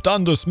 I have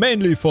done this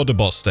mainly for the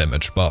boss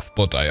damage buff,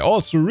 but I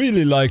also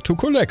really like to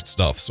collect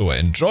stuff, so I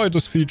enjoy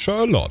this feature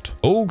a lot.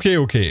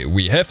 Okay,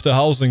 we have the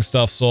housing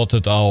stuff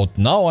sorted out.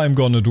 Now I'm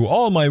gonna do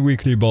all my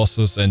weekly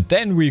bosses and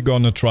then we're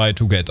gonna try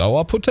to get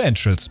our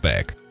potentials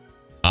back.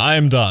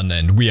 I'm done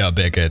and we are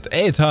back at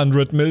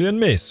 800 million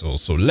meso,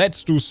 so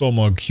let's do some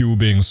more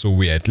cubing so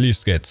we at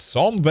least get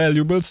some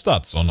valuable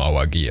stats on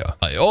our gear.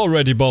 I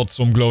already bought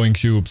some glowing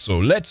cubes, so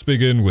let's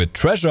begin with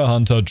Treasure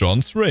Hunter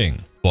John's ring.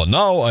 For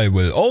now I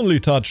will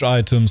only touch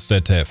items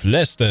that have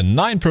less than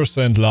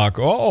 9% luck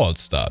or all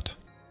stat.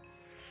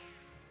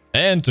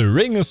 And the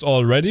ring is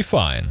already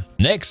fine.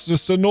 Next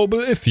is the Noble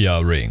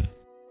Ifia ring.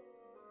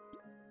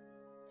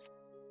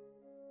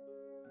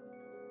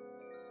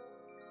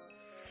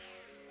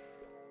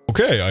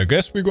 Okay, I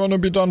guess we're gonna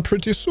be done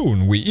pretty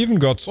soon. We even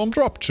got some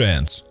drop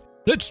chance.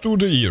 Let's do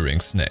the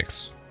earrings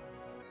next.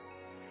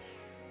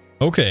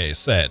 Okay,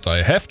 sad.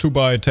 I have to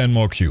buy 10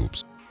 more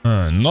cubes.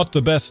 Not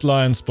the best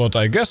lines, but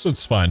I guess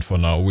it's fine for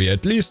now. We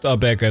at least are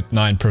back at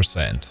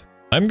 9%.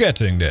 I'm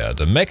getting there.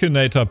 The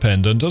Machinator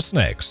pendant is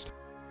next.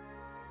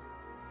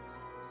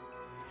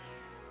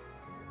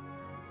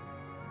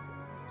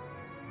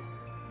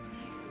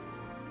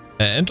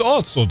 And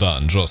also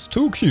done, just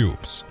 2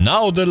 cubes.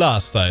 Now the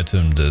last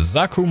item, the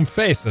Zakum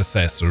face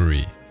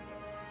accessory.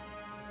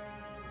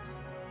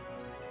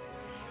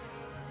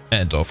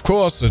 And of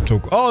course it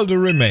took all the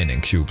remaining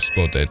cubes,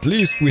 but at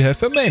least we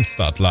have a main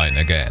stat line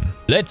again.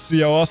 Let's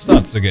see our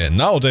stats again,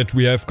 now that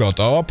we have got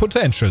our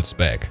potentials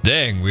back.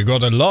 Dang, we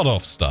got a lot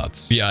of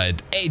stats. We are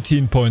at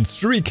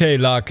 18.3k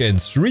luck and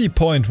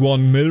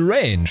 3.1 mil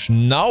range.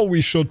 Now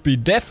we should be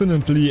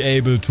definitely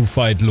able to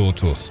fight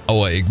Lotus.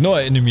 Our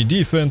ignore enemy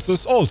defense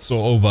is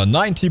also over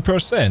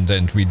 90%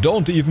 and we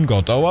don't even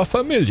got our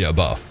familiar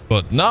buff.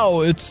 But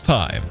now it's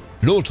time.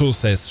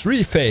 Lotus has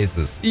 3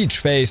 phases, each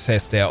phase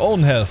has their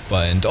own health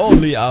bar and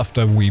only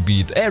after we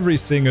beat every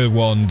single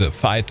one the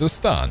fight is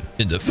done.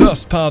 In the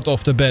first part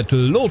of the battle,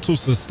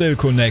 Lotus is still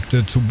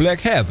connected to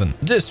Black Heaven.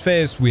 This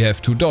phase we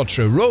have to dodge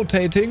a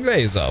rotating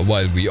laser,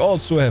 while we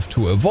also have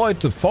to avoid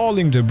the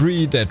falling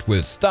debris that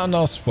will stun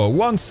us for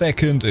 1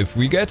 second if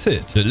we get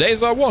hit. The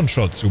laser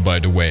one-shots you by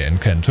the way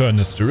and can turn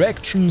its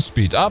direction,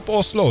 speed up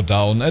or slow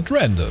down at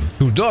random.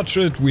 To dodge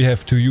it we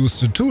have to use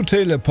the 2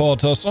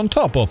 teleporters on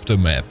top of the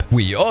map.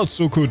 We also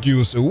could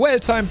use a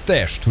well-timed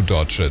dash to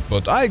dodge it,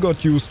 but I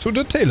got used to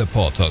the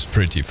teleporters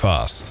pretty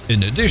fast.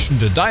 In addition,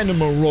 the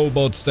dynamo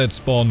robots that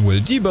spawn will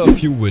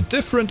debuff you with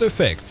different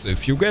effects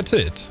if you get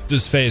hit.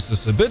 This phase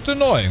is a bit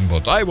annoying,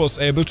 but I was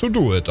able to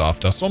do it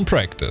after some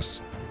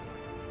practice.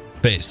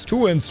 Phase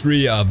 2 and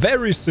 3 are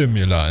very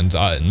similar and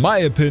are in my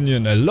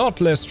opinion a lot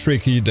less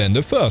tricky than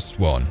the first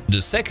one.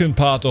 The second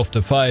part of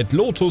the fight,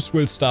 Lotus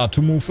will start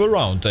to move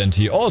around and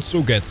he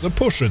also gets a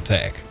push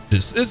attack.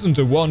 This isn't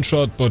a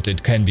one-shot, but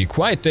it can be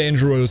quite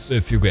dangerous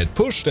if you get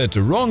pushed at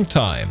the wrong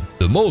time.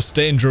 The most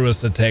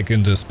dangerous attack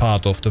in this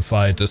part of the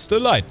fight is the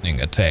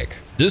lightning attack.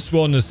 This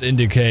one is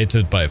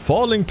indicated by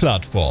falling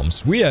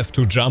platforms. We have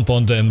to jump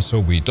on them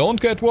so we don't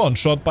get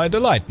one-shot by the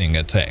lightning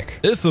attack.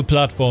 If a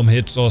platform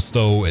hits us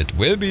though, it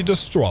will be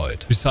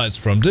destroyed. Besides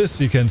from this,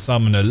 he can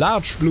summon a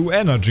large blue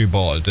energy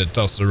ball that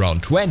does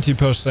around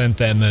 20%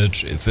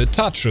 damage if it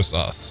touches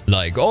us.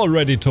 Like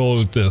already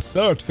told, the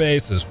third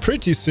phase is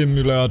pretty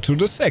similar to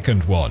the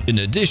second one. In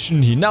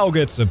addition, he now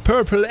gets a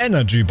purple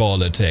energy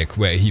ball attack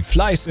where he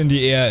flies in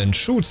the air and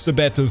shoots the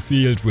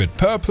battlefield with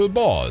purple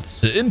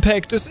balls. The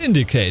impact is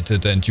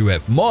indicated and you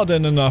have more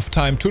than enough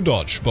time to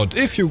dodge, but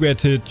if you get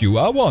hit, you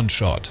are one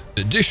shot.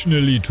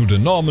 Additionally to the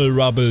normal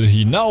rubble,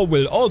 he now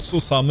will also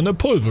summon a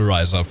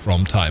pulverizer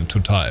from time to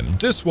time.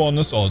 This one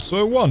is also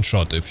a one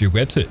shot if you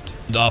get hit.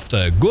 And after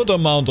a good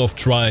amount of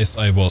tries,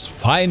 I was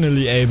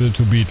finally able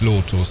to beat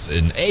Lotus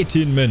in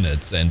 18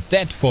 minutes, and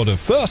that for the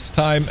first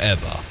time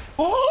ever.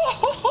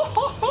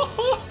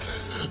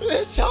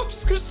 Ich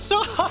hab's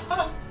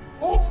geschafft!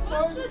 Oh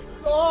mein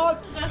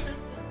Gott!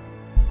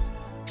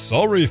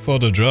 Sorry for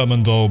the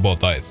German though,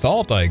 but I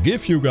thought I'd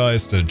give you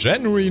guys the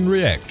genuine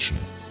reaction.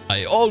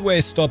 I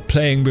always stopped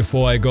playing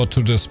before I got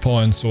to this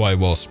point, so I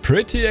was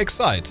pretty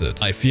excited.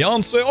 My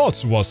fiance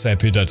also was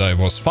happy that I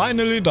was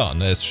finally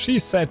done, as she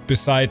sat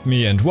beside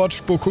me and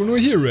watched Boku no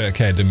Hero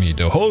Academy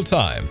the whole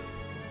time.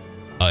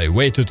 I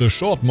waited a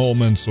short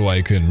moment so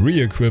I can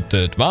re-equip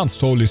the advanced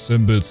holy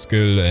symbol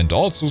skill and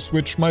also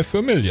switch my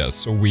familiars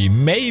so we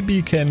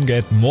maybe can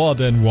get more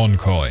than 1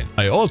 coin.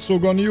 I also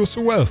gonna use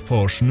a wealth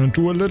potion and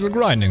do a little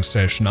grinding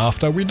session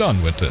after we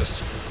done with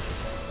this.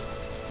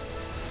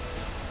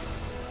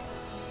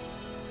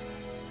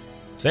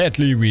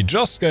 Sadly, we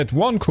just get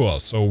 1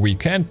 core, so we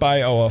can't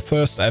buy our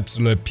first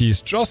absolute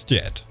piece just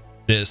yet.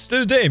 There's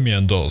still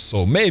Damien though,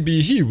 so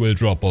maybe he will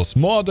drop us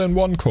more than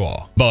 1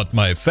 core. But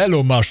my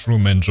fellow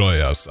mushroom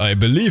enjoyers, I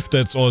believe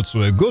that's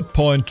also a good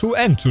point to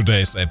end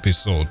today's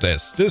episode,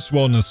 as this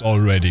one is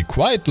already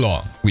quite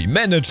long. We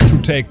managed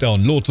to take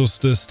down Lotus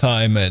this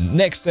time, and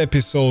next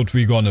episode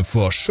we gonna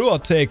for sure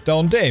take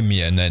down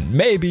Damien and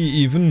maybe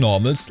even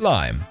normal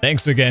slime.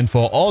 Thanks again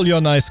for all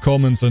your nice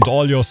comments and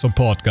all your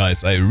support,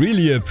 guys, I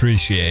really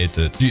appreciate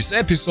it. These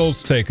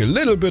episodes take a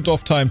little bit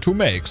of time to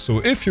make, so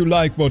if you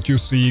like what you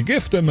see,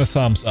 give them a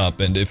thumbs up,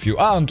 and if you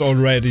aren't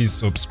already,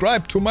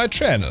 subscribe to my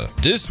channel.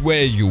 This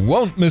way you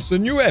won't miss a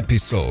new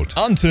episode.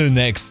 Until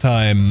next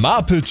time,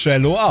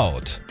 Maplecello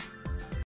out.